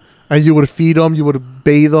dog, and you would feed them, you would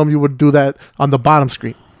bathe them, you would do that on the bottom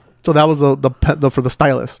screen. So that was the for the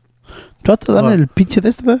stylus. ¿Tú te dan el pinche de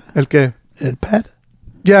este? El qué? El pad.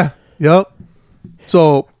 Yeah. Yep.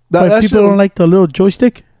 So that people don't like the little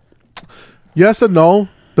joystick. Yes and no.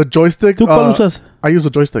 The joystick. ¿Tú cuál usas? I use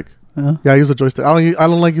a joystick. Yeah, I use a joystick. I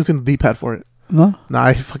don't like using the D-pad for it. No. Nah,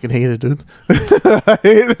 I fucking hate it, dude. I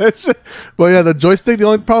hate that shit. But yeah, the joystick. The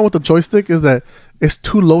only problem with the joystick is that it's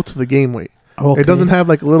too low to the game weight. Okay. It doesn't have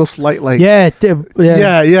like a little slight like yeah.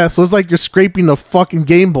 So it's like you're scraping the fucking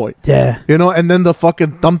Game Boy. Yeah. You know, and then the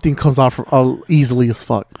fucking thumb thing comes off easily as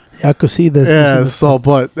fuck. Yeah, I could see this. Yeah. So,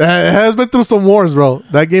 but it has been through some wars, bro.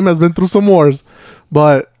 That game has been through some wars,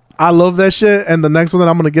 but I love that shit. And the next one that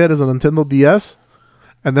I'm gonna get is a Nintendo DS,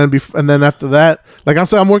 and then after that, like I'm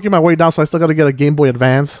saying, I'm working my way down, so I still gotta get a Game Boy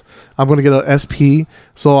Advance. I'm gonna get an SP.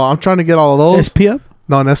 So I'm trying to get all of those. SP up?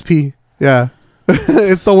 No, an SP. Yeah.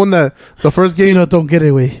 It's the one that the first game. Don't get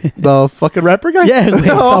it, way. The fucking rapper guy. Yeah, it's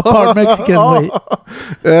all part Mexican, way.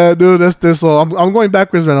 Yeah, dude, that's this. So I'm going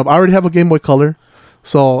backwards right now. I already have a Game Boy Color,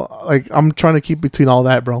 so like I'm trying to keep between all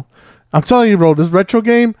that, bro. I'm telling you, bro, this retro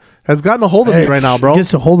game has gotten a hold of me right now, bro.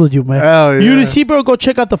 Gets a hold of you, man. Hell yeah. You see, bro, go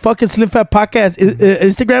check out the fucking Slim Fat Podcast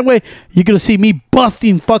Instagram, way. You're gonna see me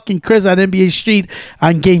busting fucking Chris on NBA Street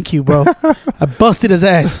on GameCube, bro. I busted his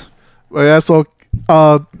ass. But yeah, so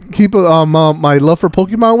keep my love for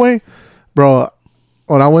Pokemon, way, bro.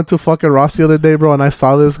 When I went to fucking Ross the other day, bro, and I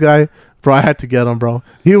saw this guy, bro, I had to get him, bro.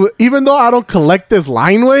 Even though I don't collect this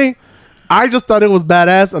line, way, I just thought it was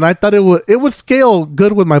badass, and I thought it would scale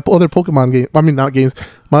good with my other Pokemon game. I mean, not games,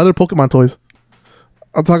 my other Pokemon toys.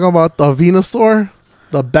 I'm talking about the Venusaur,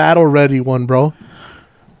 the battle ready one, bro.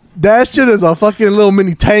 That shit is a fucking little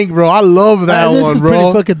mini tank, bro. I love that one, bro.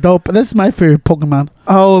 Pretty fucking dope. This is my favorite Pokemon.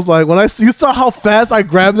 I was like, you saw how fast I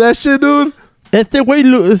grabbed that shit, dude. Este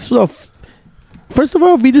güey first of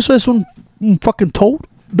all, Venusaur es un fucking toad.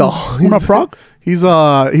 No, Una frog. He's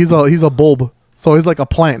a bulb, so he's like a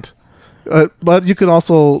plant. But you can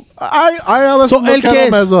also I honestly look at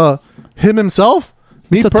him as him himself.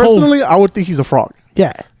 Me personally, I would think he's a frog.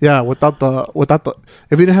 Yeah. Without the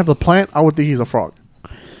if he didn't have the plant, I would think he's a frog.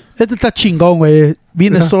 Este está chingón, güey.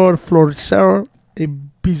 Venusaur, Floricero, y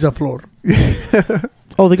Bizaflor.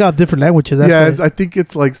 Oh, they got different languages. That's I think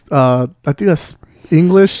it's like I think that's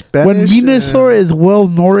English, Spanish. When Venusaur is well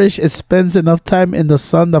nourished, it spends enough time in the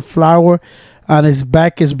sun. The flower on his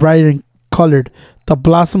back is bright and colored. The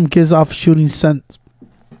blossom gives off shooting scent.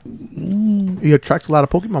 He attracts a lot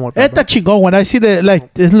of Pokemon with that. Está chingón. When I see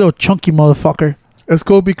this little chunky motherfucker. It's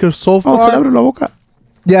cool because so far. Se abre la boca.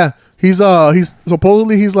 Yeah, he's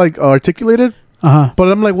supposedly he's like articulated. But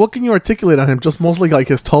I'm like, what can you articulate on him? Just mostly like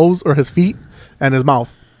his toes or his feet and his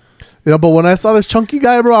mouth. But when I saw this chunky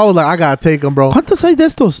guy, bro, I was like, I gotta take him, bro. ¿Cuántos hay de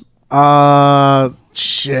estos?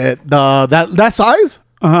 Shit. That size?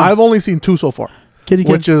 I've only seen 2 so far.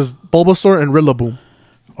 Which is Bulbasaur and Rillaboom.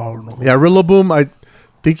 Oh no. Yeah, Rillaboom, I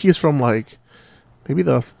think he's from like maybe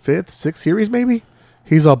the 5th, 6th series, maybe.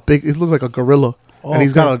 He looks like a gorilla. And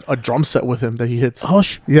he's got a drum set with him that he hits.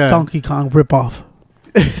 Yeah. Donkey Kong ripoff.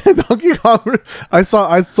 Donkey Kong. I saw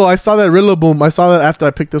that Rillaboom. I saw that after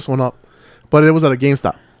I picked this one up, but it was at a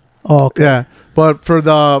GameStop. Oh, okay. Yeah, but for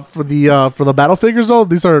the battle figures though,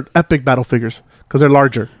 these are epic battle figures because they're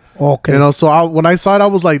larger. Okay. So when I saw it, I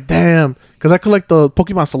was like, damn, because I collect the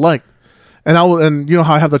Pokemon Select, and you know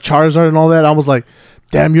how I have the Charizard and all that. I was like,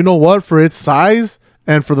 damn, you know what? For its size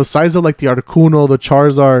and for the size of like the Articuno, the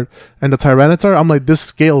Charizard, and the Tyranitar, I'm like, this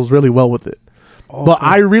scales really well with it. Okay. But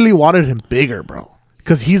I really wanted him bigger, bro,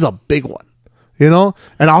 because he's a big one, and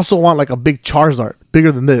I also want like a big Charizard,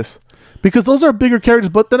 bigger than this. Because those are bigger characters,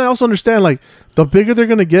 but then I also understand like the bigger they're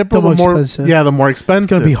gonna get, bro, the more expensive. Yeah, the more expensive.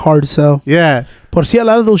 It's gonna be hard to sell. Yeah. Por si a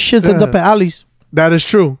lot of those shits end up at Ali's. That is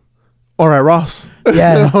true. Or at Ross.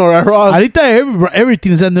 Yeah. Or at Ross. Ahorita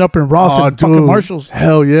everything's ended up in Ross and fucking Marshalls.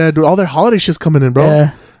 Hell yeah, dude. All their holiday shit's coming in, bro.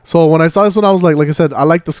 Yeah. So when I saw this one, I was like I said, I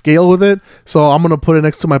like the scale with it. So I'm gonna put it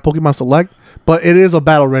next to my Pokemon Select. But it is a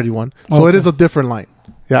battle ready one. So it is a different line.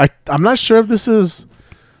 Yeah, I'm not sure if this is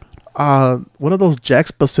one of those Jack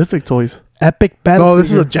specific toys. Epic battle. No,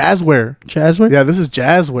 this is a Jazzware. Jazzware? Yeah, this is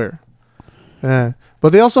Jazzware. Yeah.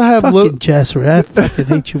 But they also have fucking Jazzware. I fucking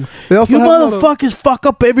hate you. They also you motherfuckers fuck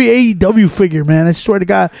up every AEW figure, man. I swear to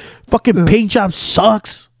God. Fucking paint job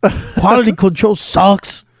sucks. Quality control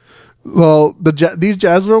sucks. Well, these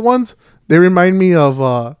Jazzware ones, they remind me of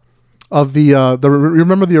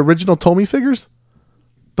remember the original Tomy figures?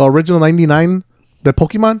 The original 99, the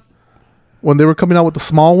Pokemon? When they were coming out with the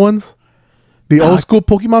small ones? The old school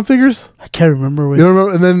Pokemon figures? I can't remember. You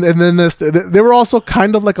remember? And then they were also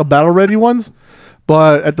kind of like a battle ready ones,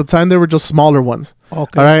 but at the time they were just smaller ones.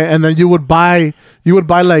 Okay. All right. And then you would buy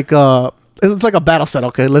like it's like a battle set.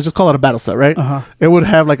 Okay, let's just call it a battle set, right? It would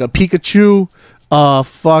have like a Pikachu,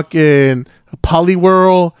 fucking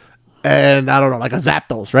Poliwhirl, and I don't know, like a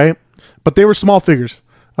Zapdos, right? But they were small figures.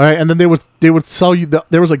 All right. And then they would sell you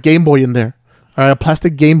there was a Game Boy in there. All right, a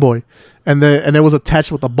plastic Game Boy, and it was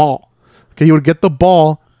attached with a ball. Okay, you would get the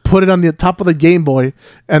ball, put it on the top of the Game Boy,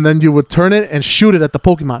 and then you would turn it and shoot it at the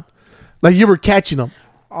Pokemon, like you were catching them,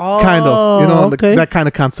 kind of, okay. That kind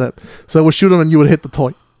of concept. So it would shoot them and you would hit the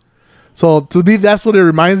toy. So to me, that's what it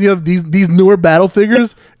reminds me of. These newer battle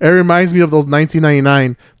figures. It reminds me of those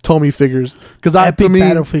 1999 Tomy figures because to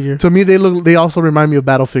me they also remind me of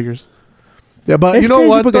battle figures. Yeah, but you know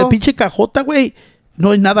what? Porque el pinche cajota, güey.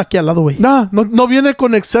 No hay nada aquí al lado, güey. Nah, no viene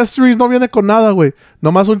con accessories, no viene con nada, güey.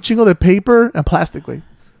 Nomás un chingo de paper and plastic, güey.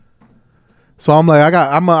 So I'm like,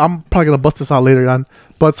 I'm probably gonna bust this out later on.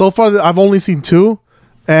 But so far, I've only seen 2,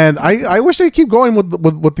 and I wish they keep going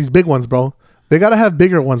with these big ones, bro. They gotta have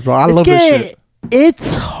bigger ones, bro. I love this shit.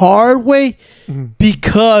 It's hard way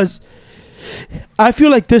because I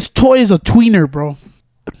feel like this toy is a tweener, bro.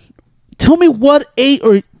 Tell me what 8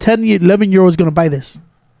 or 10, 11-year-old is gonna buy this.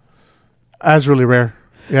 That's really rare.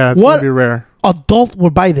 Yeah, it's gonna be rare. Adult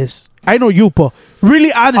would buy this. I know you, but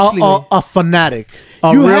really honestly, a fanatic.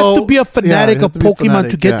 You have to be a fanatic of Pokemon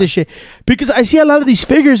to get this shit. Because I see a lot of these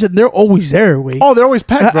figures and they're always there, way. Oh, they're always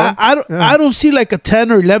packed, bro. I don't see like a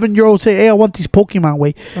 10 or 11-year-old say, hey, I want these Pokemon,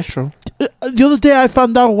 way. That's true. The other day I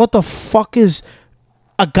found out what the fuck is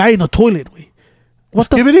a guy in a toilet, way. What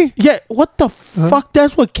Skibidi? Yeah, what the fuck?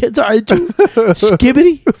 That's what kids are into?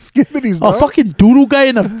 Skibidi? Skibidis, bro. A fucking doodle guy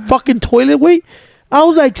in a fucking toilet, way. I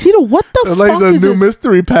was like, Cito, what the fuck like the is new this?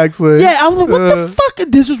 mystery packs, way. Yeah, I was like, what the fuck?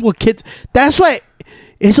 This is what kids... That's why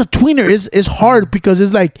it's a tweener. It's hard because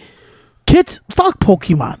it's like, kids, fuck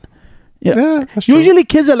Pokemon. Yeah, that's true. Usually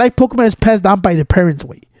kids that like Pokemon is passed down by their parents,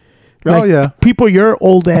 way. Like, oh, yeah. People your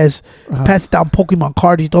old as pass down Pokemon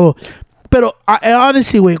cards y todo. But I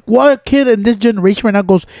honestly, wait, what kid in this generation right now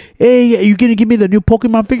goes, hey, are you going to give me the new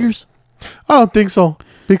Pokemon figures? I don't think so.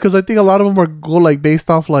 Because I think a lot of them are go like based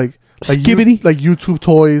off like Skibidi? Like YouTube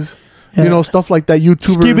toys. Yeah. You know, stuff like that.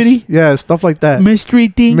 YouTubers. Skibidi? Yeah, stuff like that. Mystery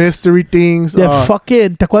things. Mystery things. The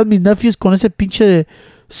fucking, ¿te acuerdas mis nephews con ese pinche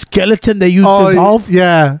skeleton that you dissolve?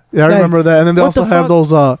 Yeah. Yeah, I remember that. And then they also have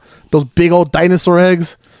those big old dinosaur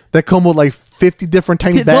eggs that come with like 50 different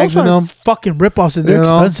tiny bags in them. Fucking ripoffs and they're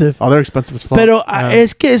expensive. Oh, they're expensive as fuck. Pero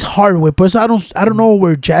es que it's hard, güey. Pues I don't know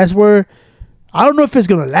where jazz were. I don't know if it's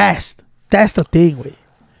gonna last. That's the thing, güey.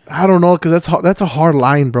 I don't know, because that's a hard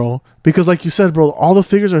line, bro. Because like you said, bro, all the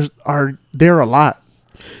figures are there a lot.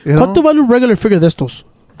 You know? ¿Cuánto vale un regular figure de estos?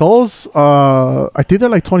 Those, I think they're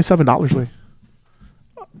like $27, güey.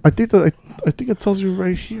 I think it tells you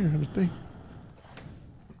right here. Let me think.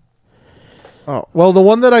 Oh, well, the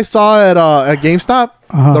one that I saw at GameStop,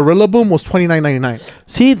 the Rillaboom, was $29.99.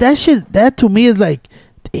 See, that to me is like,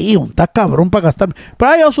 damn, está cabrón para gastar. But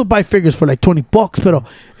I also buy figures for like $20, pero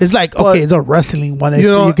it's like, okay, it's a wrestling one. You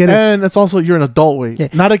know, you get and it's also, you're an adult, way. Yeah.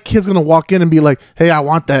 Not a kid's gonna walk in and be like, hey, I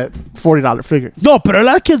want that $40 figure. No, but a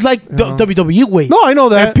lot of kids like WWE, way. No, I know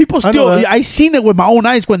that. And people still, I seen it with my own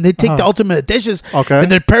eyes when they take the Ultimate Editions. Okay. And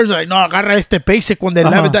their parents are like, no, agarra este basic when they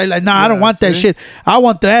have it. They're like, nah, I don't want that shit. I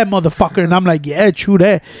want that motherfucker. And I'm like, yeah, true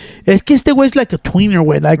that. Es que este güey is like a tweener,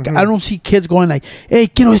 way. Like, I don't see kids going like, hey,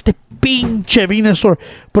 quiero este pinche Venusaur.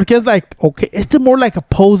 Porque it's like, okay, it's more like a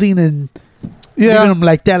posing and giving them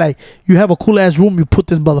like that. Like, you have a cool ass room, you put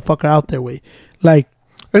this motherfucker out there, way. Like,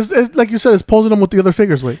 it's like you said, it's posing them with the other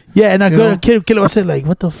figures, way. Yeah, and a kid will say like,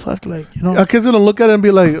 what the fuck, like, you know, a kid's gonna look at it and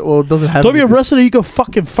be like, well, it doesn't have. Don't be a wrestler. You can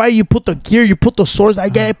fucking fight. You put the gear. You put the swords. I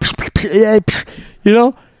get, you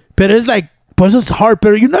know. But it's like, but it's hard.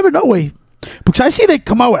 But you never know, way. Because I see they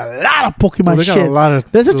come out with a lot of Pokemon shit. A lot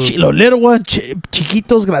of, there's a little one,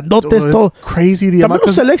 chiquitos, grandotes, todo. Crazy. ¿También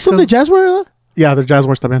los select some de Jazzware? Yeah, they're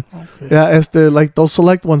Jazzwares también. Okay. Yeah, it's like those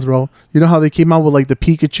select ones, bro. You know how they came out with like the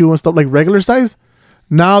Pikachu and stuff, like regular size?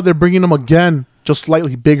 Now they're bringing them again, just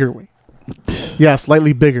slightly bigger, way. Yeah,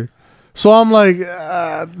 slightly bigger. So I'm like,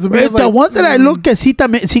 the ones that I look que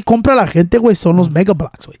sí compra la gente, güey, son los Mega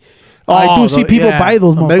Blocks, güey. I do see people buy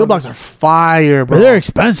those. Mega Blocks are fire, bro. But they're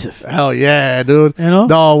expensive. Hell yeah, dude. You know,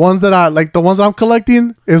 the ones that I'm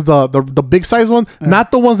collecting is the big size one,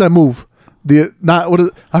 not the ones that move.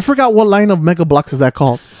 I forgot what line of Mega Blocks is that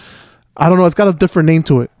called. I don't know. It's got a different name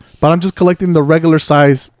to it. But I'm just collecting the regular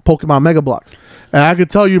size Pokemon Mega Blocks. And I could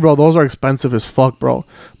tell you, bro, those are expensive as fuck, bro.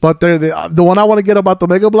 But they're the one I want to get about the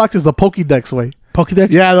Mega Blocks is the Pokédex, way.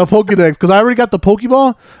 Pokédex? Yeah, the Pokédex. Because I already got the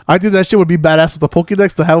Pokeball. I think that shit would be badass with the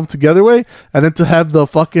Pokédex to have them together, way. And then to have the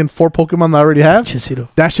fucking 4 Pokemon that I already have.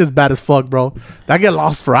 That shit's bad as fuck, bro. I get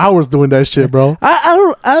lost for hours doing that shit, bro.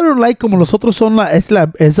 I don't like como los otros son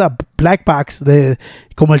esa black box de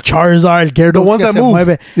como el Charizard, el Gyarados. The ones that move.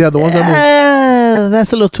 Mueve. Yeah, the ones that move.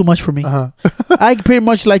 That's a little too much for me. I pretty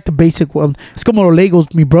much like the basic one. Es como los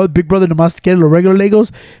Legos. Mi big brother nomás quiere los regular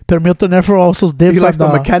Legos, pero mi otro nephew also dips. He likes the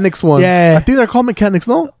mechanics ones. Yeah. I think they're called mechanics,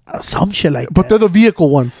 no? Some shit like but that. They're the vehicle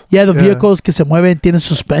ones. Yeah, the vehicles que se mueven, tienen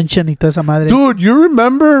suspension y toda esa madre. Dude, you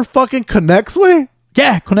remember fucking Connects, way?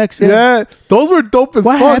 Yeah, Connects. Yeah, those were dope as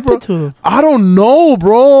What fuck, happened bro. to them? I don't know,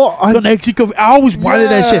 bro. Connects, I always wanted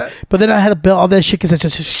that Yeah. shit. But then I had to build all that shit because it's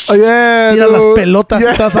just... Yeah, Tira las dude. pelotas.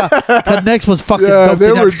 Yeah. Yeah. Connects was fucking Yeah, dope. they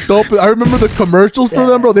Tenía- were dope. I remember the commercials for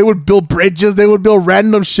them, bro. They would build bridges. They would build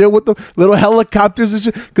random shit with them, little helicopters and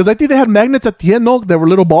shit. Because I think they had magnets at the end, no? That were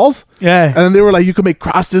little balls. Yeah. And then they were like, you could make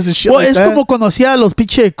crosses and shit Well, like es that. como cuando hacía los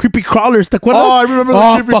pinche creepy crawlers, ¿te acuerdas? Oh, I remember the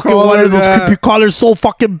creepy fucking one crawlers, of those yeah. creepy crawlers so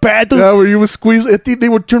fucking bad, dude. Yeah, where you would squeeze. I think they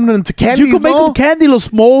would turn them into candies, You could make no? them candy,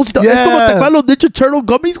 los molds. Es como, ¿te Yeah. acuerdas los Ninja Turtle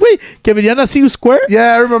gummies, güey? Que venían así square.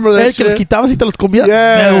 Yeah, I remember that Que los shit. quitabas y te los comías.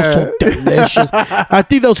 Yeah. Man, those so delicious. I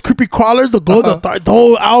think those creepy crawlers, the glow, the dark,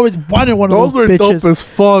 I always wanted one of Those those were bitches. dope as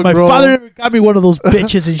fuck, My bro. father never got me one of those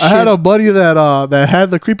bitches and shit. I had a buddy that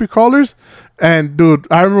had the creepy crawlers, and dude,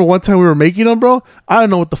 I remember one time we were making them, bro. I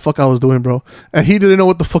didn't know what the fuck I was doing, bro, and he didn't know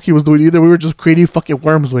what the fuck he was doing either. We were just creating fucking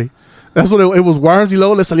worms, way. That's what it was. Worms, y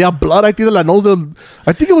luego le salía blood. I think de la nose.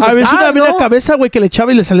 I think it was. A veces guy, una no? cabeza, güey, que le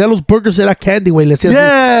echaba y le salían los burgers, era candy, güey. Le hacías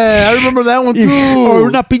Yeah, I remember that one too. o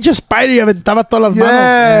una pinche spider y aventaba todas las manos.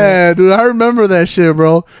 Yeah, dude, I remember that shit,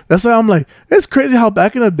 bro. That's why I'm like, it's crazy how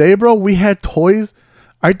back in the day, bro, we had toys.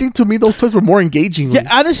 I think to me those toys were more engaging. Yeah,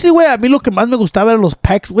 honestly, güey, a mí lo que más me gustaba eran los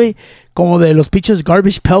packs, güey, como de los pinches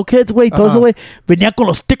garbage pail kids, güey, todo eso, güey. Venía con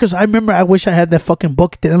los stickers. I remember, I wish I had that fucking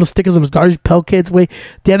book. Tenía los stickers de los garbage pail kids, güey.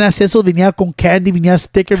 Tenías eso, venía con candy, venía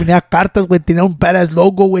sticker, venía cartas, güey. Tenía un badass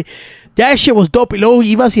logo, güey. That shit was dope. Y luego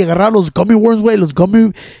ibas y agarrabas los gummy worms, güey. Los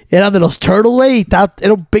gummy eran de los turtle, güey.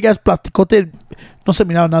 Era un big ass plasticote. No se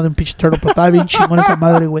miraba nada de un pinche turtle, pero estaba bien chingón esa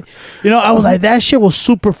madre, güey. You know, I was like, that shit was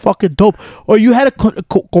super fucking dope. Or you had to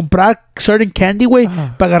comprar certain candy, güey,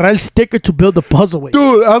 para agarrar el sticker to build the puzzle, güey.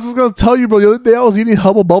 Dude, I was just gonna tell you, bro. The other day I was eating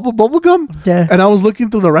Hubble Bubble gum. Yeah. And I was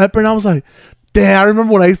looking through the wrapper and I was like, damn, I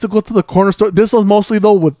remember when I used to go to the corner store. This was mostly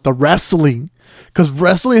though with the wrestling. Because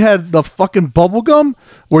wrestling had the fucking bubble gum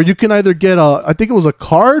where you can either get I think it was a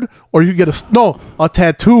card or you get a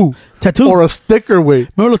tattoo. Tattoo? Or a sticker, way.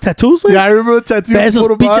 Remember los tattoos, güey? Yeah, I remember the tattoo. Pero esos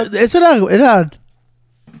photo pinches, box. eso era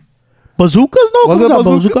bazookas, ¿no? Was ¿Cómo it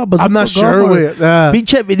se llama? bazooka? I'm not gum, sure, or- güey. Yeah.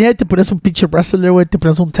 Pinche, venía y te ponías un pinche wrestler, güey, te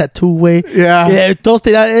ponías un tattoo, güey. Yeah. Todos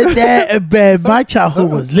tenían, man, my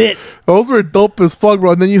childhood was lit. Those were dope as fuck,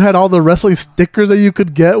 bro. And then you had all the wrestling stickers that you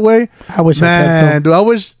could get, way. I wish I kept Man, them. dude,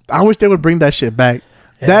 I wish they would bring that shit back.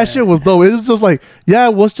 That shit was dope. It was just like, yeah,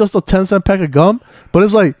 it was just a 10-cent pack of gum, but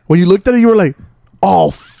it's like when you looked at it, you were like,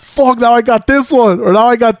 oh fuck, now I got this one, or now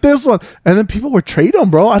I got this one, and then people would trade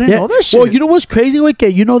them, bro. I didn't know that shit. Well, you know what's crazy, güey? Que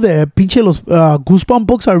you know the pinche los Goosebump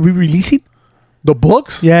books are re-releasing? the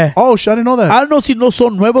books? Yeah. Oh shit, I didn't know that. I don't know si no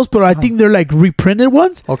son nuevos, but I think they're like reprinted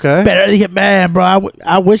ones. Okay. But I dije, man, bro,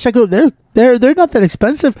 I wish I could. They're not that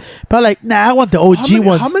expensive. But like, nah, I want the OG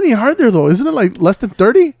ones. How many are there though? Isn't it like less than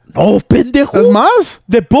 30? Oh, pendejo. ¿Es más?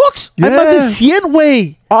 The books? Hay más de Yeah. 100,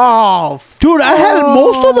 güey. Oh, Dude, I had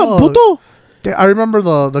most of them, puto. Damn, I remember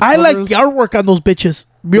the I like covers. the artwork on those bitches.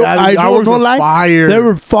 Yeah, the I know, artworks no were lie. fire. They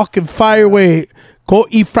were fucking fire, way. Go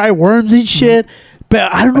eat fried worms and shit.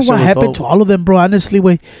 But I don't know That shit what was happened dope. to all of them, bro. Honestly,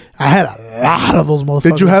 way. I had a lot of those motherfuckers.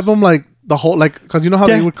 Did you have them like the whole because you know how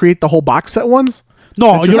Yeah. they would create the whole box set ones?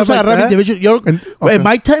 No, Did you yo have los like agarraba that? individual. Yo, Okay. In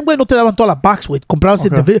my time, güey, no te daban toda la box, güey. Comprabas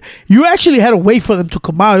Okay. individual. You actually had to wait for them to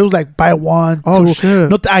come out. It was like buy one, Oh, two. shit.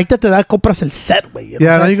 No, ahorita te da, compras el set, güey. You know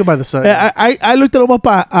Yeah, what now I'm you can buy the set. I looked them up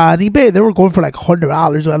on eBay. They were going for like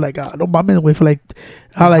 $100. I'm like, no mames, güey, for like.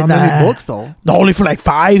 I'm like, How nah. many books though? No, only for like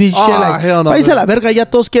 5 and shit. Ah, Like, hell no, váyanse a la man. verga. Ya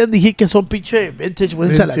todos quieren decir que son pinche vintage, güey.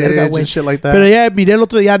 Váyanse a la Vintage verga, and güey. shit like that. Pero ya miré el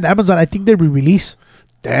otro día en Amazon. I think they re-release.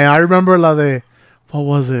 Damn, I remember la de what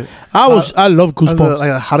was it? I love Was it Goosebumps.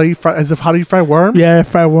 like how do you fry worms? Yeah,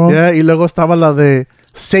 fried worm. Yeah, y luego estaba la de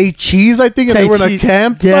Say Cheese, I think, and Say they were in a Cheese.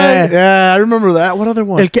 campsite. Yeah. Yeah, I remember that. What other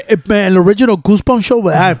one? El original Goosebumps show,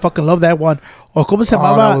 but I fucking love that one. Or como se Oh,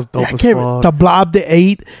 llamaba? that was dope I as can't- fuck. The Blob that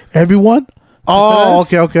ate everyone. Oh,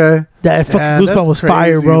 okay. That fucking Damn, Goosebumps that's was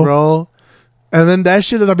fire, crazy, bro. And then that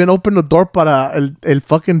shit has been opened the door para el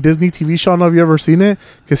fucking Disney TV show. I don't know if you ever seen it.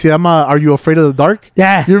 Que se llama Are You Afraid of the Dark?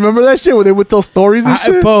 Yeah. You remember that shit where they would tell stories and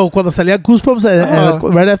shit? Bro, cuando salía Goosebumps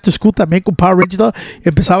right after school también con Power Rangers, ¿no?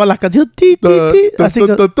 Empezaba la canción ti, ti, ti, así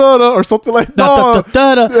que- Or something like that. Da, da,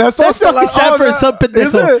 da, da. Yeah, That's something fucking like- Sanford, that- some pendejo.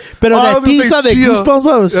 is it? Pero Oh, I la was gonna say tiza de Chia. Goosebumps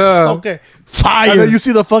was Yeah. fucking fire. And then you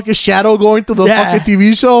see the fucking shadow going through the Yeah. fucking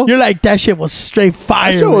TV show. You're like, that shit was straight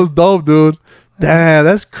fire. That shit was dope, dude. Damn,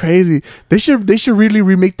 that's crazy. They should really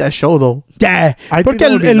remake that show though. Yeah. I think Porque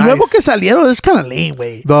that would be el nuevo nice. que salieron es kind of lame,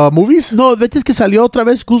 güey. The movies? No, ¿ves que salió otra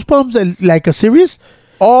vez Goosebumps, like a series?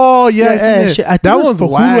 Oh yeah, Yeah, I seen it. shit. I think that it was one's for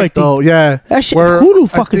Hulu, whack I think. though. Yeah, That shit- Where Hulu I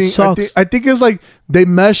fucking think- sucks. I think it's like they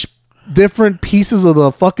mesh different pieces of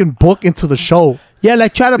the fucking book into the show. Yeah,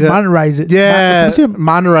 like try to monetize it. Yeah,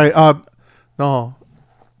 monetize. No.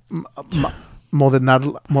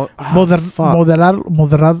 Moderar.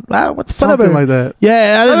 What's something like that.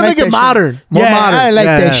 Yeah, I didn't like make it modern. More modern. I like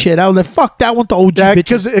that shit. I was like, fuck that one, the OG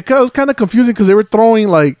because it was kind of confusing because they were throwing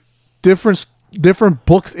like different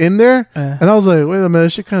books in there, and I was like, wait a minute,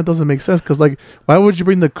 this shit kind of doesn't make sense because like, why would you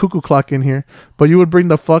bring the cuckoo clock in here, but you would bring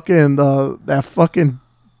the fucking that fucking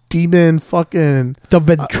demon fucking the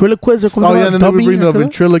ventriloquist and then they would bring the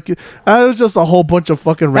ventriloquist. It was just a whole bunch of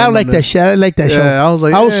fucking randomness. I like that shit. I like that show. I was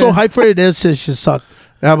like, I was so hyped for it. This shit just sucked.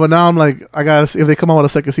 Yeah, but now I'm like, I gotta see if they come out with a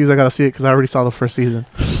second season. I gotta see it because I already saw the first season,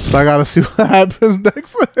 so I gotta see what happens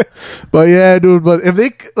next. But yeah, dude. But if they,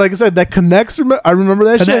 like I said, that connects. I remember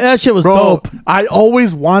that shit. That shit was dope. I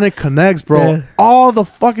always wanted connects, bro. Yeah. All the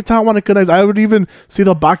fucking time I wanted connects. I would even see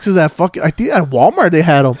the boxes at fucking. I think at Walmart they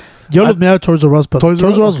had them. You looked me out Toys R Us, but Toys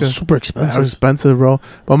R Us was super expensive. That was expensive, bro.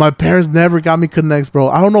 But my parents never got me connects, bro.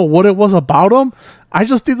 I don't know what it was about them. I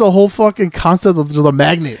just think the whole fucking concept of just a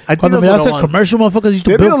magnet. I think that's a commercial motherfuckers used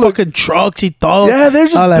to build fucking trucks. Yeah, they're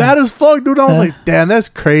just bad as fuck, dude. I was like, damn, that's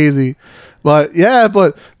crazy. But yeah,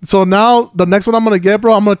 so now the next one I'm gonna get,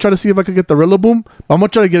 bro, I'm gonna try to see if I can get the Rillaboom. I'm gonna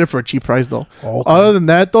try to get it for a cheap price though. Okay. Other than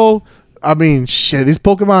that though, I mean, shit, these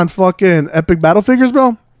Pokemon fucking epic battle figures,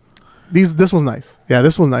 bro. This one's nice. Yeah,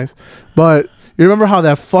 this one's nice. But you remember how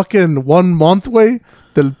that fucking 1 month way,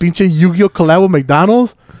 the pinche Yu-Gi-Oh collab with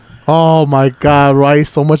McDonald's? Oh my god, bro. I ate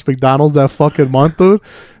so much McDonald's that fucking month, dude.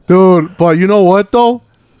 Dude, but you know what though?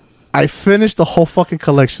 I finished the whole fucking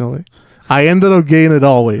collection, way. I ended up getting it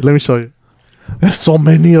all, wait. Let me show you. There's so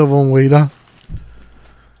many of them, wait. Huh?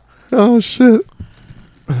 Oh shit.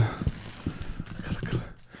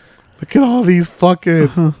 Look at all these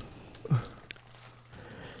fucking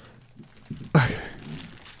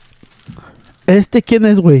 ¿Quién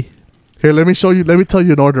es, güey? Here, let me show you. Let me tell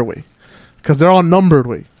you an order, way. Because they're all numbered,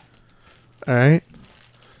 way. Alright.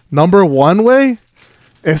 Number 1, way.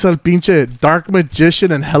 Es el pinche Dark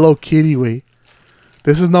Magician and Hello Kitty, way.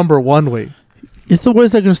 This is number 1, way. It's the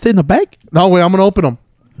ones that are going to stay in the bag? No, way. I'm going to open them.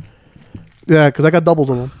 Yeah, because I got doubles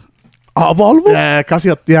of them. Of all of them?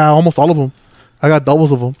 Yeah, almost all of them. I got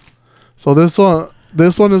doubles of them. So this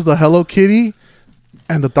one is the Hello Kitty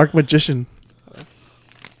and the Dark Magician.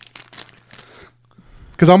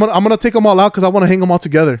 Because I'm gonna take them all out because I want to hang them all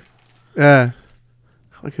together. Yeah.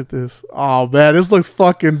 Look at this. Oh man, this looks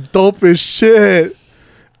fucking dope as shit.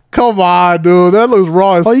 Come on, dude. That looks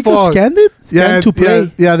raw as fuck. Oh, you can scan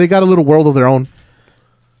it? Yeah, they got a little world of their own.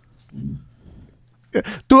 Yeah.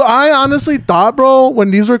 Dude, I honestly thought, bro,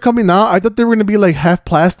 when these were coming out, I thought they were gonna be like half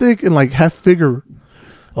plastic and like half figure.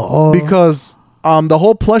 Oh. Because the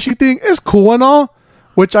whole plushie thing is cool and all,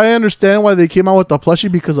 which I understand why they came out with the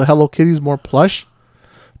plushie because the Hello Kitty is more plush.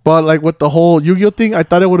 But like with the whole Yu-Gi-Oh thing, I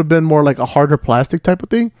thought it would have been more like a harder plastic type of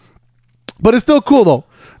thing. But it's still cool though.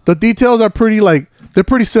 The details are they're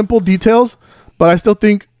pretty simple details, but I still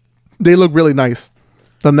think they look really nice.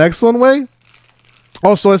 The next one, way.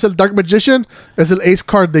 Oh, so it's a Dark Magician. It's an ace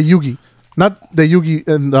card, the Yugi. Not the Yugi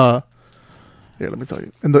in the... Here, let me tell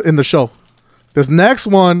you. In the show. This next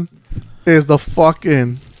one is the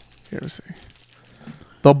fucking... Here, let's see.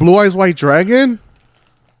 The Blue Eyes White Dragon.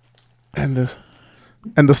 And this...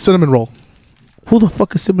 And the Cinnamon Roll. Who the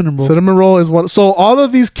fuck is Cinnamon Roll? Cinnamon Roll is one. So all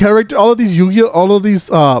of these characters, all of these Yu-Gi-Oh, all of these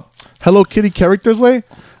Hello Kitty characters, way,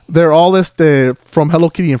 they're all from Hello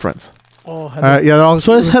Kitty and Friends. Oh, hello. Yeah. They're all,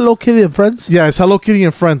 so it's Hello Kitty and Friends? Yeah, it's Hello Kitty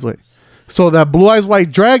and Friends, way. So that Blue Eyes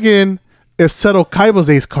White Dragon is Seto Kaiba's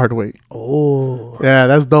ace card, way. Oh. Yeah,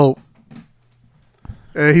 that's dope.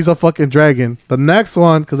 Yeah, he's a fucking dragon. The next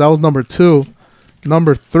one, because that was number 2.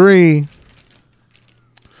 Number 3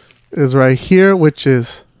 is right here, which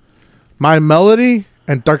is My Melody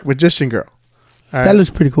and Dark Magician Girl. Right. That looks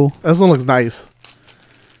pretty cool. This one looks nice.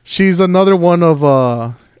 She's another one of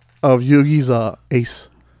Yugi's ace.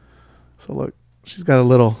 So look, she's got her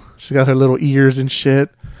little ears and shit.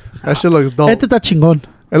 That shit looks dope. Este está chingón.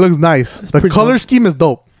 It looks nice. The color scheme is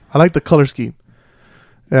dope. I like the color scheme.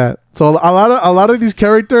 Yeah. So a lot of these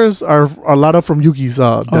characters are a lot of from Yugi's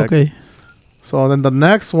deck. Okay. So then the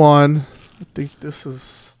next one, I think this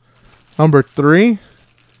is number 3.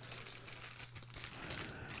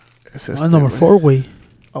 Number 4, way.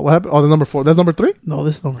 Oh, what happened? Oh, the number 4. That's number 3? No,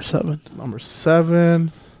 this is number 7. Number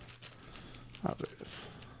 7. What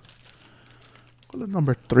is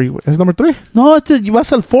number 3? Is number 3? No, you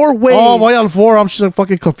vas al 4, way. Oh, why al 4? I'm just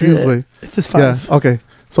fucking confused, way. It's 5. Yeah, okay.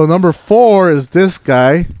 So number 4 is this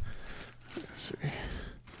guy. Let's see.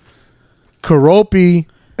 Karopi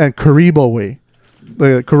and Karibo, way.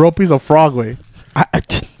 The Karopi's a frog, way. I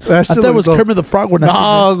thought it was Kermit the Frog.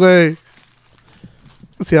 No, way.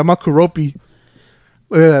 Se llama Kuropi.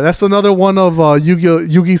 Yeah, that's another one of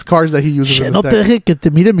Yugi's cards that he uses. Shit, in no his te deck. deje que te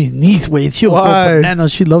mire mis knees, güey. She'll go Why?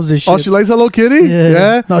 bananas. She loves this shit. Oh, she likes Hello Kitty?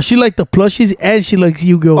 Yeah. No, she likes the plushies and she likes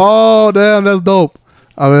Yu-Gi-Oh. Oh, damn, that's dope.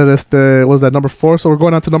 A ver, was that number 4? So we're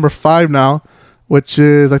going on to number 5 now, which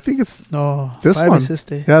is, I think it's No, this 5 one. es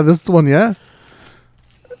este. Yeah, this one, yeah.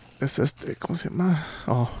 Es ¿cómo se llama?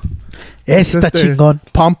 Oh. Ese está chingón.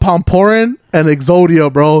 Pom Pom Porin and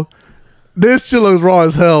Exodia, bro. This shit looks raw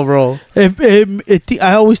as hell, bro.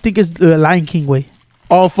 I always think it's Lion King, way.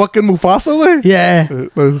 Oh, fucking Mufasa, way? Yeah.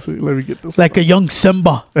 Let's see. Let me get this. Like a young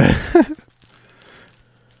Simba.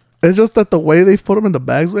 It's just that the way they put him in the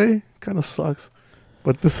bags, way, kind of sucks.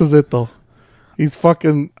 But this is it, though. He's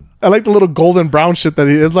fucking... I like the little golden brown shit that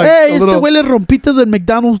he... It's like Hey, a little... este huele rompita del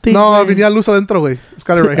McDonald's thing. No, güey. venía luz adentro, güey. It's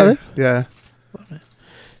got it right here. Yeah.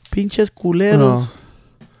 Pinches culeros.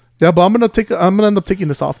 Yeah, but I'm gonna end up taking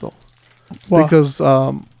this off though, Wow. because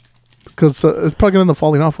it's probably gonna end up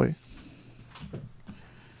falling off, way.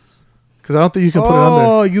 Because I don't think you can put it on there.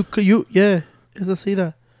 Oh, you yeah. Es así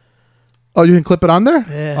da. Oh, you can clip it on there.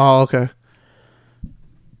 Yeah. Oh, okay.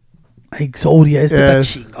 Exodia, este Yeah,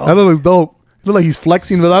 está chingón. that looks dope. It looks like he's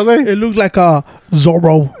flexing with that way. It looks like a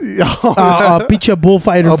Zorro. A pinche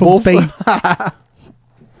bullfighter from Spain.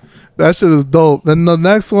 That shit is dope. Then the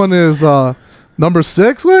next one is number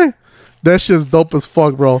 6, way. That shit's dope as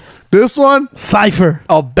fuck, bro. This one, Cypher.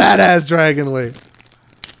 a badass dragon, way.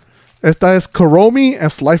 Esta es Kuromi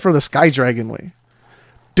and Slifer the Sky Dragon, way.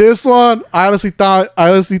 This one, I honestly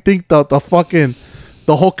think the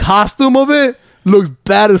whole costume of it looks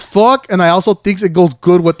bad as fuck, and I also think it goes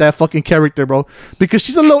good with that fucking character, bro. Because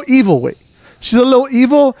she's a little evil, way. She's a little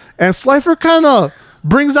evil, and Slifer kind of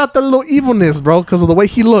brings out that little evilness, bro, because of the way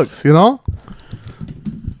he looks, you know?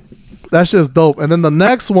 That shit's dope. And then the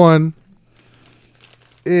next one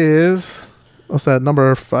is... What's that?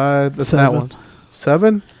 Number 5? That's 7. that one.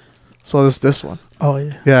 7? So it's this one. Oh,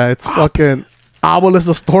 yeah. Yeah, it's fucking... Abuel's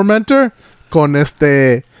the Tormentor con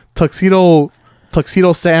Tuxedo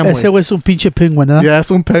Sam, Ese güey. güey es un pinche penguin, huh? Yeah,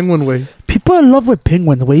 it's un penguin, way. People are in love with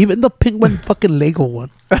penguins, güey. Even the penguin fucking Lego one.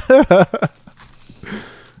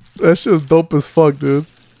 That shit's dope as fuck, dude.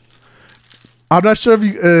 I'm not sure if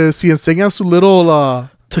you si enseñan su little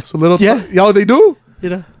Yeah. Yo, they do? You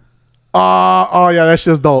know? Oh yeah, that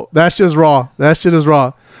shit's dope. That shit's raw. That shit is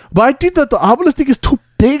raw. But I think that the obelisk thing is too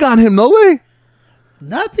big on him, no way.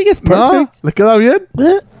 No, I think it's No, perfect. le queda bien.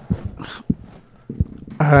 Yeah.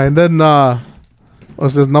 Alright, and then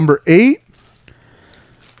what's this, number 8?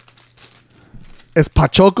 It's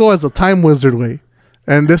Pachoco as a time wizard, way.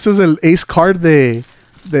 And this is an ace card one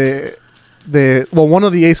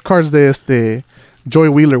of the ace cards de Joy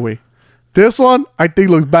Wheeler, way. This one I think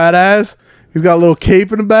looks badass. He's got a little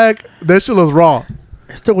cape in the back. That shit looks raw.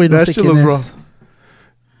 Este güey no That sé shit quién looks es. raw.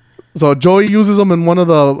 So Joey uses them in one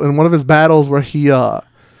of his battles where he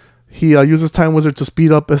uses Time Wizard to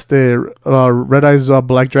speed up Red Eyes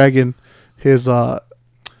Black Dragon. His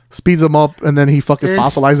speeds him up, and then he fucking It's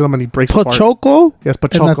fossilizes him and he breaks apart. Pachoco Yes,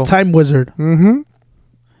 and Pachoco. a time wizard. Mm-hmm.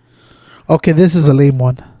 Okay, this is a lame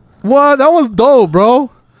one. What? That was dope, bro.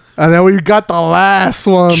 And then we got the last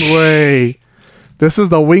one, way. This is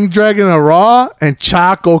the Winged Dragon of Raw and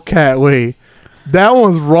Choco Cat, way. That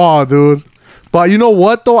one's raw, dude. But you know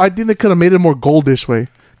what, though? I think they could have made it more goldish, way.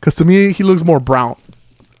 Because to me, he looks more brown.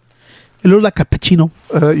 It looks like a cappuccino.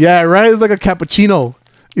 Yeah, right? It's like a cappuccino.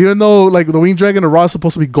 Even though, like, the Winged Dragon of Raw is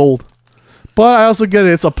supposed to be gold. But I also get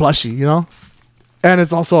it. It's a plushie, you know? And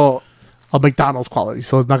it's also a McDonald's quality,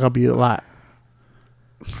 so it's not going to be a lot.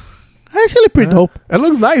 Actually, pretty dope. It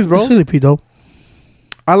looks nice, bro. Actually, pretty dope.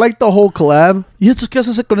 I like the whole collab. ¿Y estos qué vas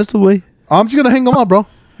a hacer con estos, güey? I'm just going to hang them up, bro.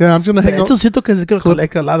 Yeah, I'm just going to hang them Esto siento que es going to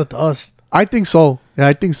collect a lot of dust. I think so. Yeah,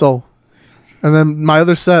 I think so. And then my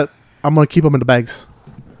other set, I'm going to keep them in the bags.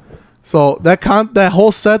 So that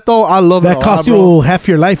whole set, though, I love it. That cost you half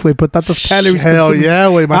your life, güey. But tantas calories. Hell consumed. yeah,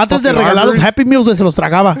 güey. Antes de regalar los Happy Meals, güey, se los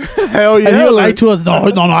tragaba. Hell yeah. And you güey. lied to us. No,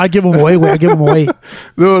 I give them away, güey. I give them away.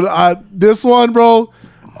 Dude, this one, bro.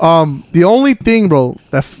 The only thing, bro,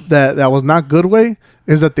 that was not good, way,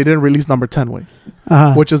 is that they didn't release number 10, way,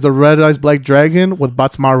 which is the Red Eyes Black Dragon with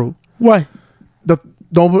Batsmaru. Why?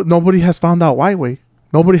 Nobody has found out why, way.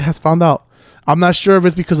 Nobody has found out. I'm not sure if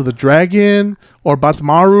it's because of the dragon or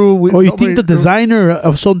Batsmaru. Or you think the designer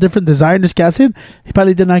of some different designers que hacen, he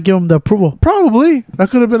probably did not give him the approval. Probably.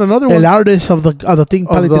 That could have been another one. El artist of the thing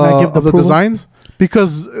probably did not give the approval. Designs.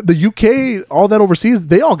 Because the UK, all that overseas,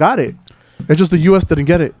 they all got it. It's just the US didn't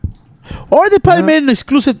get it. Or they probably made an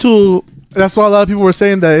exclusive to That's why a lot of people were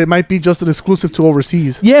saying that it might be just an exclusive to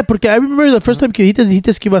overseas. Yeah, porque I remember the first time que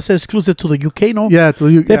dijiste que iba a ser exclusive to the UK, no? Yeah, to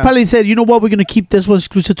the UK. They probably said, you know what, we're going to keep this one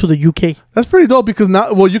exclusive to the UK. That's pretty dope because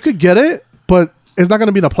now, well, you could get it, but it's not going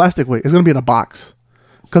to be in a plastic way. It's going to be in a box.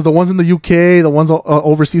 Because the ones in the UK, the ones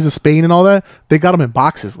overseas in Spain and all that, they got them in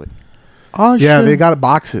boxes. Wait. Oh, yeah, shit. they got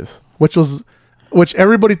boxes, which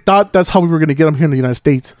everybody thought that's how we were going to get them here in the United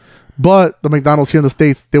States. But the McDonald's here in the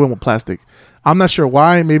States, they went with plastic. I'm not sure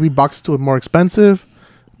why. Maybe boxes too more expensive.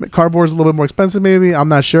 Cardboard is a little bit more expensive, maybe. I'm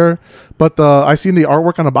not sure. But I seen the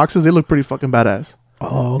artwork on the boxes. They look pretty fucking badass.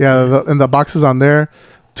 Oh, okay. Yeah, and the boxes on there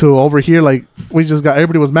to over here, like, we just got,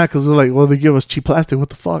 everybody was mad because they're like, well, they give us cheap plastic. What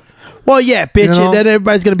the fuck? Well, yeah, bitch. You know? And then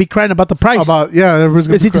everybody's going to be crying about the price. Everybody's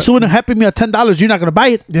going to be soon a Happy Meal $10, you're not going to buy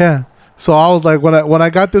it. Yeah. So I was like, when I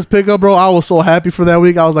got this pickup, bro, I was so happy for that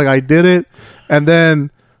week. I was like, I did it. And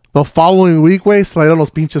then the following week, slide on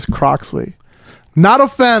those pinches Crocs, Not a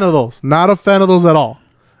fan of those. Not a fan of those at all.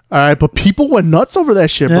 All right, but people went nuts over that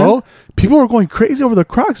shit, bro. People were going crazy over the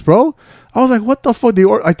Crocs, bro. I was like, what the fuck?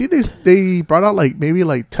 I think they brought out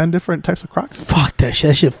maybe 10 different types of Crocs. Fuck that shit.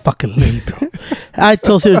 That shit fucking lame, bro. I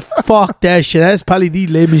told you, fuck that shit. That's probably the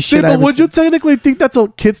lamest shit But would you technically think that's a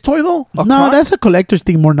kid's toy, though? No, Croc? that's a collector's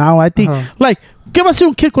thing more now. I think, ¿qué va a hacer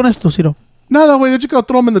un kid con esto, Ciro? No, way. They're just going to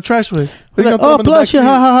throw them in the trash, way. Oh, plush, ha,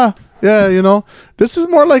 ha, ha. Yeah, you know, this is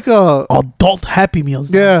more like a adult Happy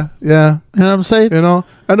Meals. Yeah. You know what I'm saying? You know,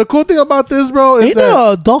 and the cool thing about this, bro, is ain't that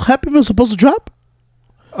the adult Happy Meal supposed to drop?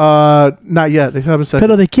 Not yet. They haven't said.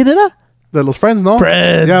 Pero de quién era? De los friends, no?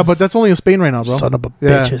 Friends. Yeah, but that's only in Spain right now, bro. Son of a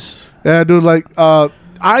bitches. Yeah, dude. Like,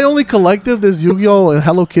 I only collected this Yu-Gi-Oh and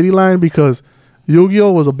Hello Kitty line because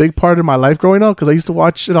Yu-Gi-Oh was a big part of my life growing up because I used to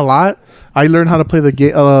watch it a lot. I learned how to play the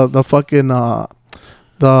game, the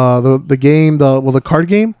game, the card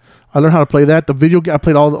game. I learned how to play that. The video game, I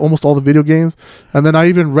played almost all the video games, and then I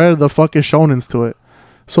even read the fucking shonens to it.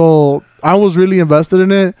 So I was really invested in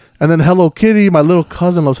it. And then Hello Kitty, my little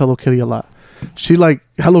cousin loves Hello Kitty a lot. She like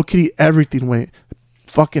Hello Kitty everything, wait,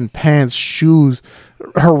 fucking pants, shoes,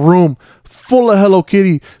 her room full of Hello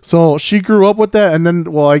Kitty. So she grew up with that, and then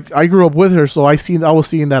I grew up with her, so I was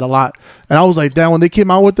seeing that a lot. And I was like, damn, when they came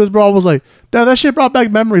out with this, bro, I was like, damn, that shit brought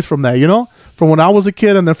back memories from that, you know? From when I was a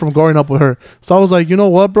kid and then from growing up with her. So I was like, you know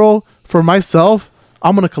what, bro? For myself,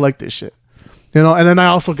 I'm going to collect this shit. You know? And then I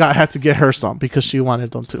also had to get her some because she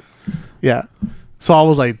wanted them too. Yeah. So I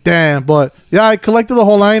was like, damn. But yeah, I collected the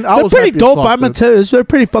whole line. They're pretty dope. I'm going to tell you, they're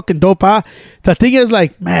pretty fucking dope. The thing is,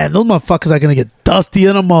 like, man, those motherfuckers are going to get dusty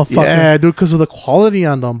in them motherfuckers. Yeah, dude, because of the quality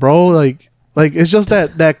on them, bro. Like it's just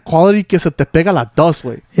that quality que se te pega la dust,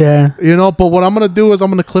 way. Yeah. You know? But what I'm going to do is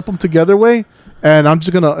I'm going to clip them together, way. And I'm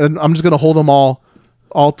just gonna hold them all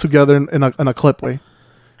together in a clip, way,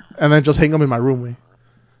 and then just hang them in my room, way.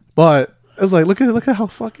 But it's like look at how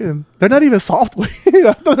fucking they're not even soft, way.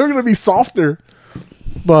 I thought they were gonna be softer,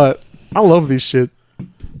 but I love these shit.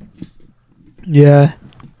 Yeah.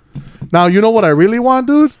 Now you know what I really want,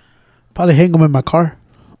 dude? Probably hang them in my car.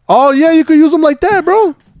 Oh yeah, you could use them like that,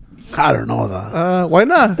 bro. I don't know that. Why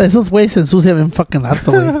not? Esos güeyes se ensucian bien fucking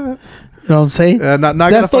harto, güey. You know what I'm saying? Yeah, not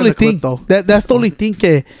that's the only thing. That's the only thing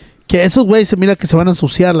que esos güeyes se mira que se van a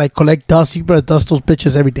ensuciar, like collect dust. You better dust those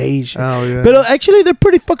bitches every day. Oh yeah. But actually, they're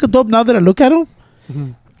pretty fucking dope now that I look at them.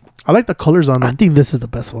 Mm-hmm. I like the colors on them. I think this is the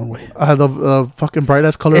best one, güey. The fucking bright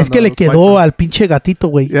ass color. Es que le quedó al pinche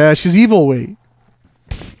gatito, güey. Yeah, she's evil, güey.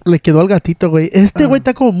 Le quedó al gatito, güey. Este güey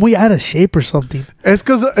está como muy out of shape or something. It's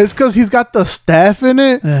cause he's got the staff in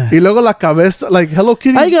it. Yeah. Y luego la cabeza, like Hello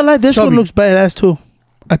Kitty. I gotta lie, this one looks badass too.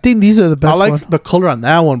 I think these are the best. I like the color on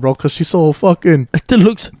that one, bro, because she's so fucking.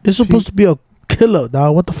 It's supposed to be a killer,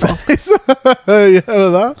 dog. What the fuck? Yeah,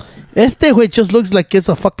 ¿verdad? Este güey just looks like it's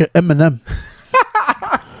a fucking M&M.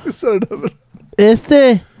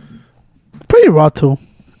 Pretty raw too.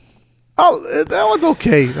 Oh, that one's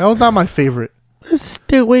okay. That was not my favorite.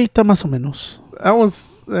 Este güey está más o menos. That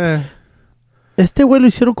one's. Este güey lo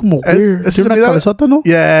hicieron como weird. Tiene una cabezota, ¿no?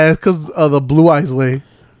 Yeah, it's because of the blue eyes way.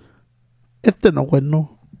 Este no, güey,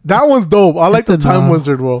 no. That one's dope. I like the Time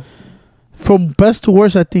Wizard, bro. From best to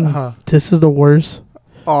worst, I think this is the worst.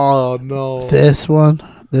 Oh, no. This one.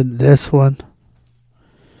 Then this one.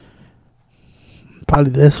 Probably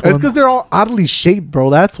this one. It's because they're all oddly shaped, bro.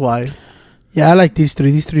 That's why. Yeah, I like these three.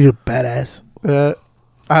 These three are badass.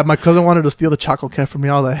 My cousin wanted to steal the Choco Cat from me.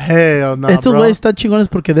 I was like, hell no, Estos güeyes están chingones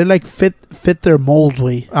porque they're like fit their molds,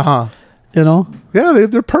 güey. You know? Yeah,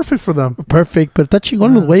 they're perfect for them. Perfect, pero está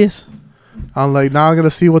chingón los güeyes. I'm like, now I'm going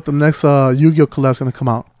to see what the next Yu-Gi-Oh collab's going to come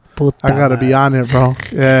out. Puta I got to be on it, bro.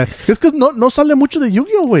 Yeah. It's because no sale mucho de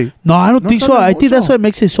Yu-Gi-Oh, way. No, I don't think so. I think that's what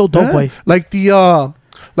makes it so dope, way. Like the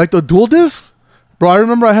dual discs, Bro, I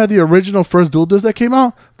remember I had the original first dual disc that came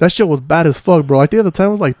out. That shit was bad as fuck, bro. I think at the time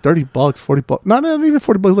it was like $30, $40. Not even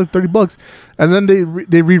 $40, like $30. And then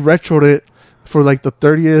they re-retroed it for like the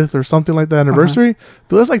 30th or something like that anniversary.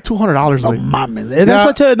 Dude, that's like $200. Oh, mama. That's what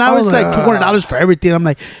I tell you. Now it's like $200 for everything. I'm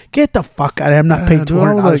like, get the fuck out of here. I'm not paying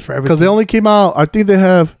 $200 for everything. Because they only came out, I think they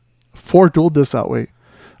have 4 dual discs that way.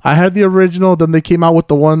 I had the original, then they came out with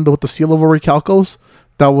the one with the seal over Recalcos.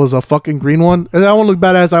 That was a fucking green one. And that one looked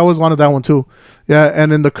badass. I always wanted that one too. Yeah,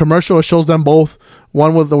 and in the commercial, it shows them both.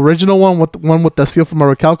 One with the original one, with the seal from a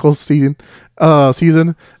Recalco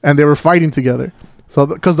season, and they were fighting together. So,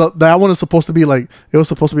 because that one is supposed to be like, it was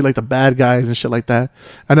supposed to be like the bad guys and shit like that.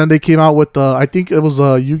 And then they came out with I think it was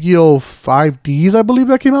Yu-Gi-Oh! 5Ds, I believe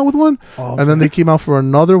that came out with one. Oh, okay. And then they came out for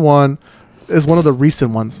another one. It's one of the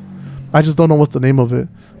recent ones. I just don't know what's the name of it.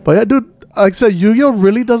 But yeah, dude, like I said, Yu-Gi-Oh!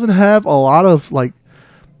 Really doesn't have a lot of like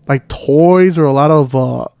toys or a lot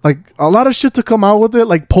of shit to come out with it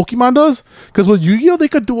like Pokemon does. Because with Yu-Gi-Oh! They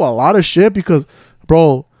could do a lot of shit because,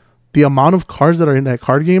 bro, the amount of cards that are in that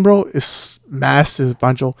card game, bro, is massive,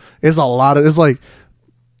 Pancho. It's a lot of, it's like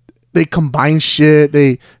they combine shit.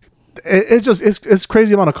 It's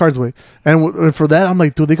crazy amount of cards, way. And for that, I'm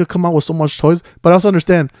like, dude, they could come out with so much toys. But I also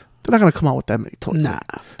understand they're not gonna come out with that many toys. Nah,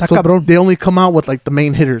 so they only come out with like the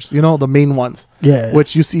main hitters, you know, the main ones. Yeah,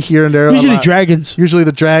 which you see here and there. Usually dragons. Usually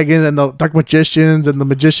the dragons and the dark magicians and the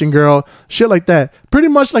magician girl, shit like that. Pretty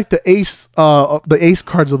much like the ace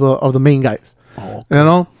cards of the main guys. Oh, okay. You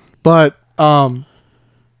know, but I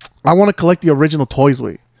want to collect the original Toyz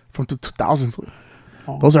way from the 2000s way.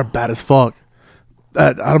 Oh. Those are bad as fuck.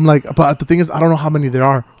 I'm like, but the thing is, I don't know how many there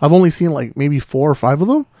are. I've only seen like maybe 4 or 5 of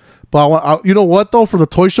them. But you know what though? For the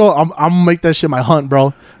toy show, I'm gonna make that shit my hunt,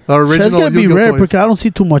 bro. The original it's gonna be rare because I don't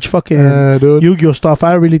see too much fucking Yu-Gi-Oh stuff.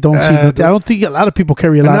 I really don't see nothing. I don't think a lot of people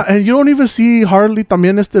carry a lot. And you don't even see hardly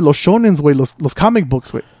también los shonens way, los comic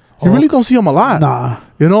books way. You really don't see them a lot. Nah.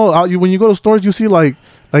 You know, when you go to stores, you see like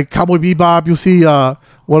Cowboy Bebop. You see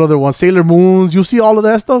what other one? Sailor Moons. You see all of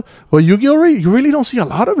that stuff. But Yu-Gi-Oh, you really don't see a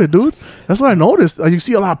lot of it, dude. That's what I noticed. You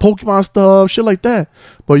see a lot of Pokemon stuff, shit like that.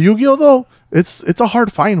 But Yu-Gi-Oh though, it's a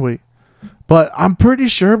hard find way. But I'm pretty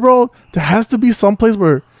sure, bro, there has to be some place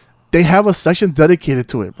where they have a section dedicated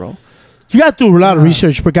to it, bro. You got to do a lot of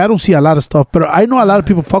research because I don't see a lot of stuff. But I know a lot of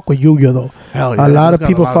people fuck with Yu-Gi-Oh though. Hell yeah, a lot of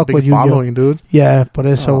people fuck with Yu-Gi-Oh, dude. Yeah, but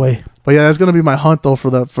it's a way. But yeah, that's gonna be my hunt though for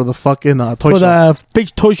the fucking toy show. For the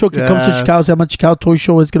big toy show that comes to Chicago. San Chicago Toy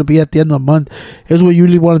Show is gonna be at the end of the month. Is where you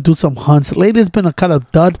really want to do some hunts. Lately it's been a kind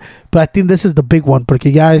of dud, but I think this is the big one porque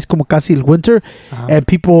ya es como casi el winter, and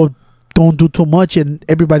people don't do too much and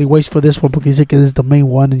everybody waits for this one porque dice que this is the main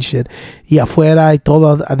one and shit. Y afuera y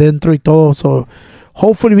todo adentro y todo. So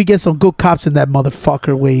hopefully we get some good cops in that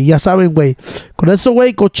motherfucker, way. Ya saben, way. Con eso,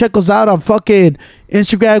 way, go check us out on fucking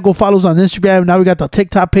Instagram. Go follow us on Instagram. Now we got the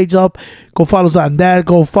TikTok page up. Go follow us on that.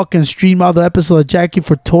 Go fucking stream all the episodes of Jackie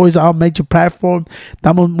for Toys on major platform.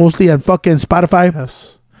 Estamos mostly on fucking Spotify.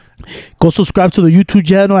 Yes. Go subscribe to the YouTube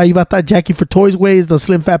channel. Ahí va a estar Jackie for Toys Ways, the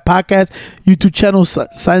Slim Fat Podcast YouTube channel.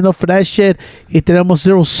 Sign up for that shit. Y tenemos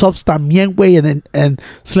 0 subs también, güey. And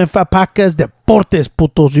Slim Fat Podcast Deportes,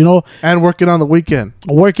 putos, you know. And working on the weekend.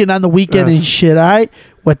 Working on the weekend and shit, all right?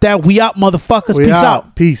 With that, we out, motherfuckers. Peace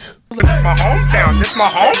out. Peace. This is my hometown. This my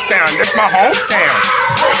hometown. This my hometown.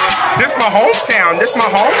 This my hometown. This my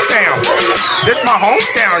hometown. This my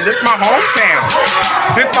hometown. This my hometown.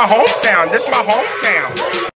 This my hometown. This my hometown.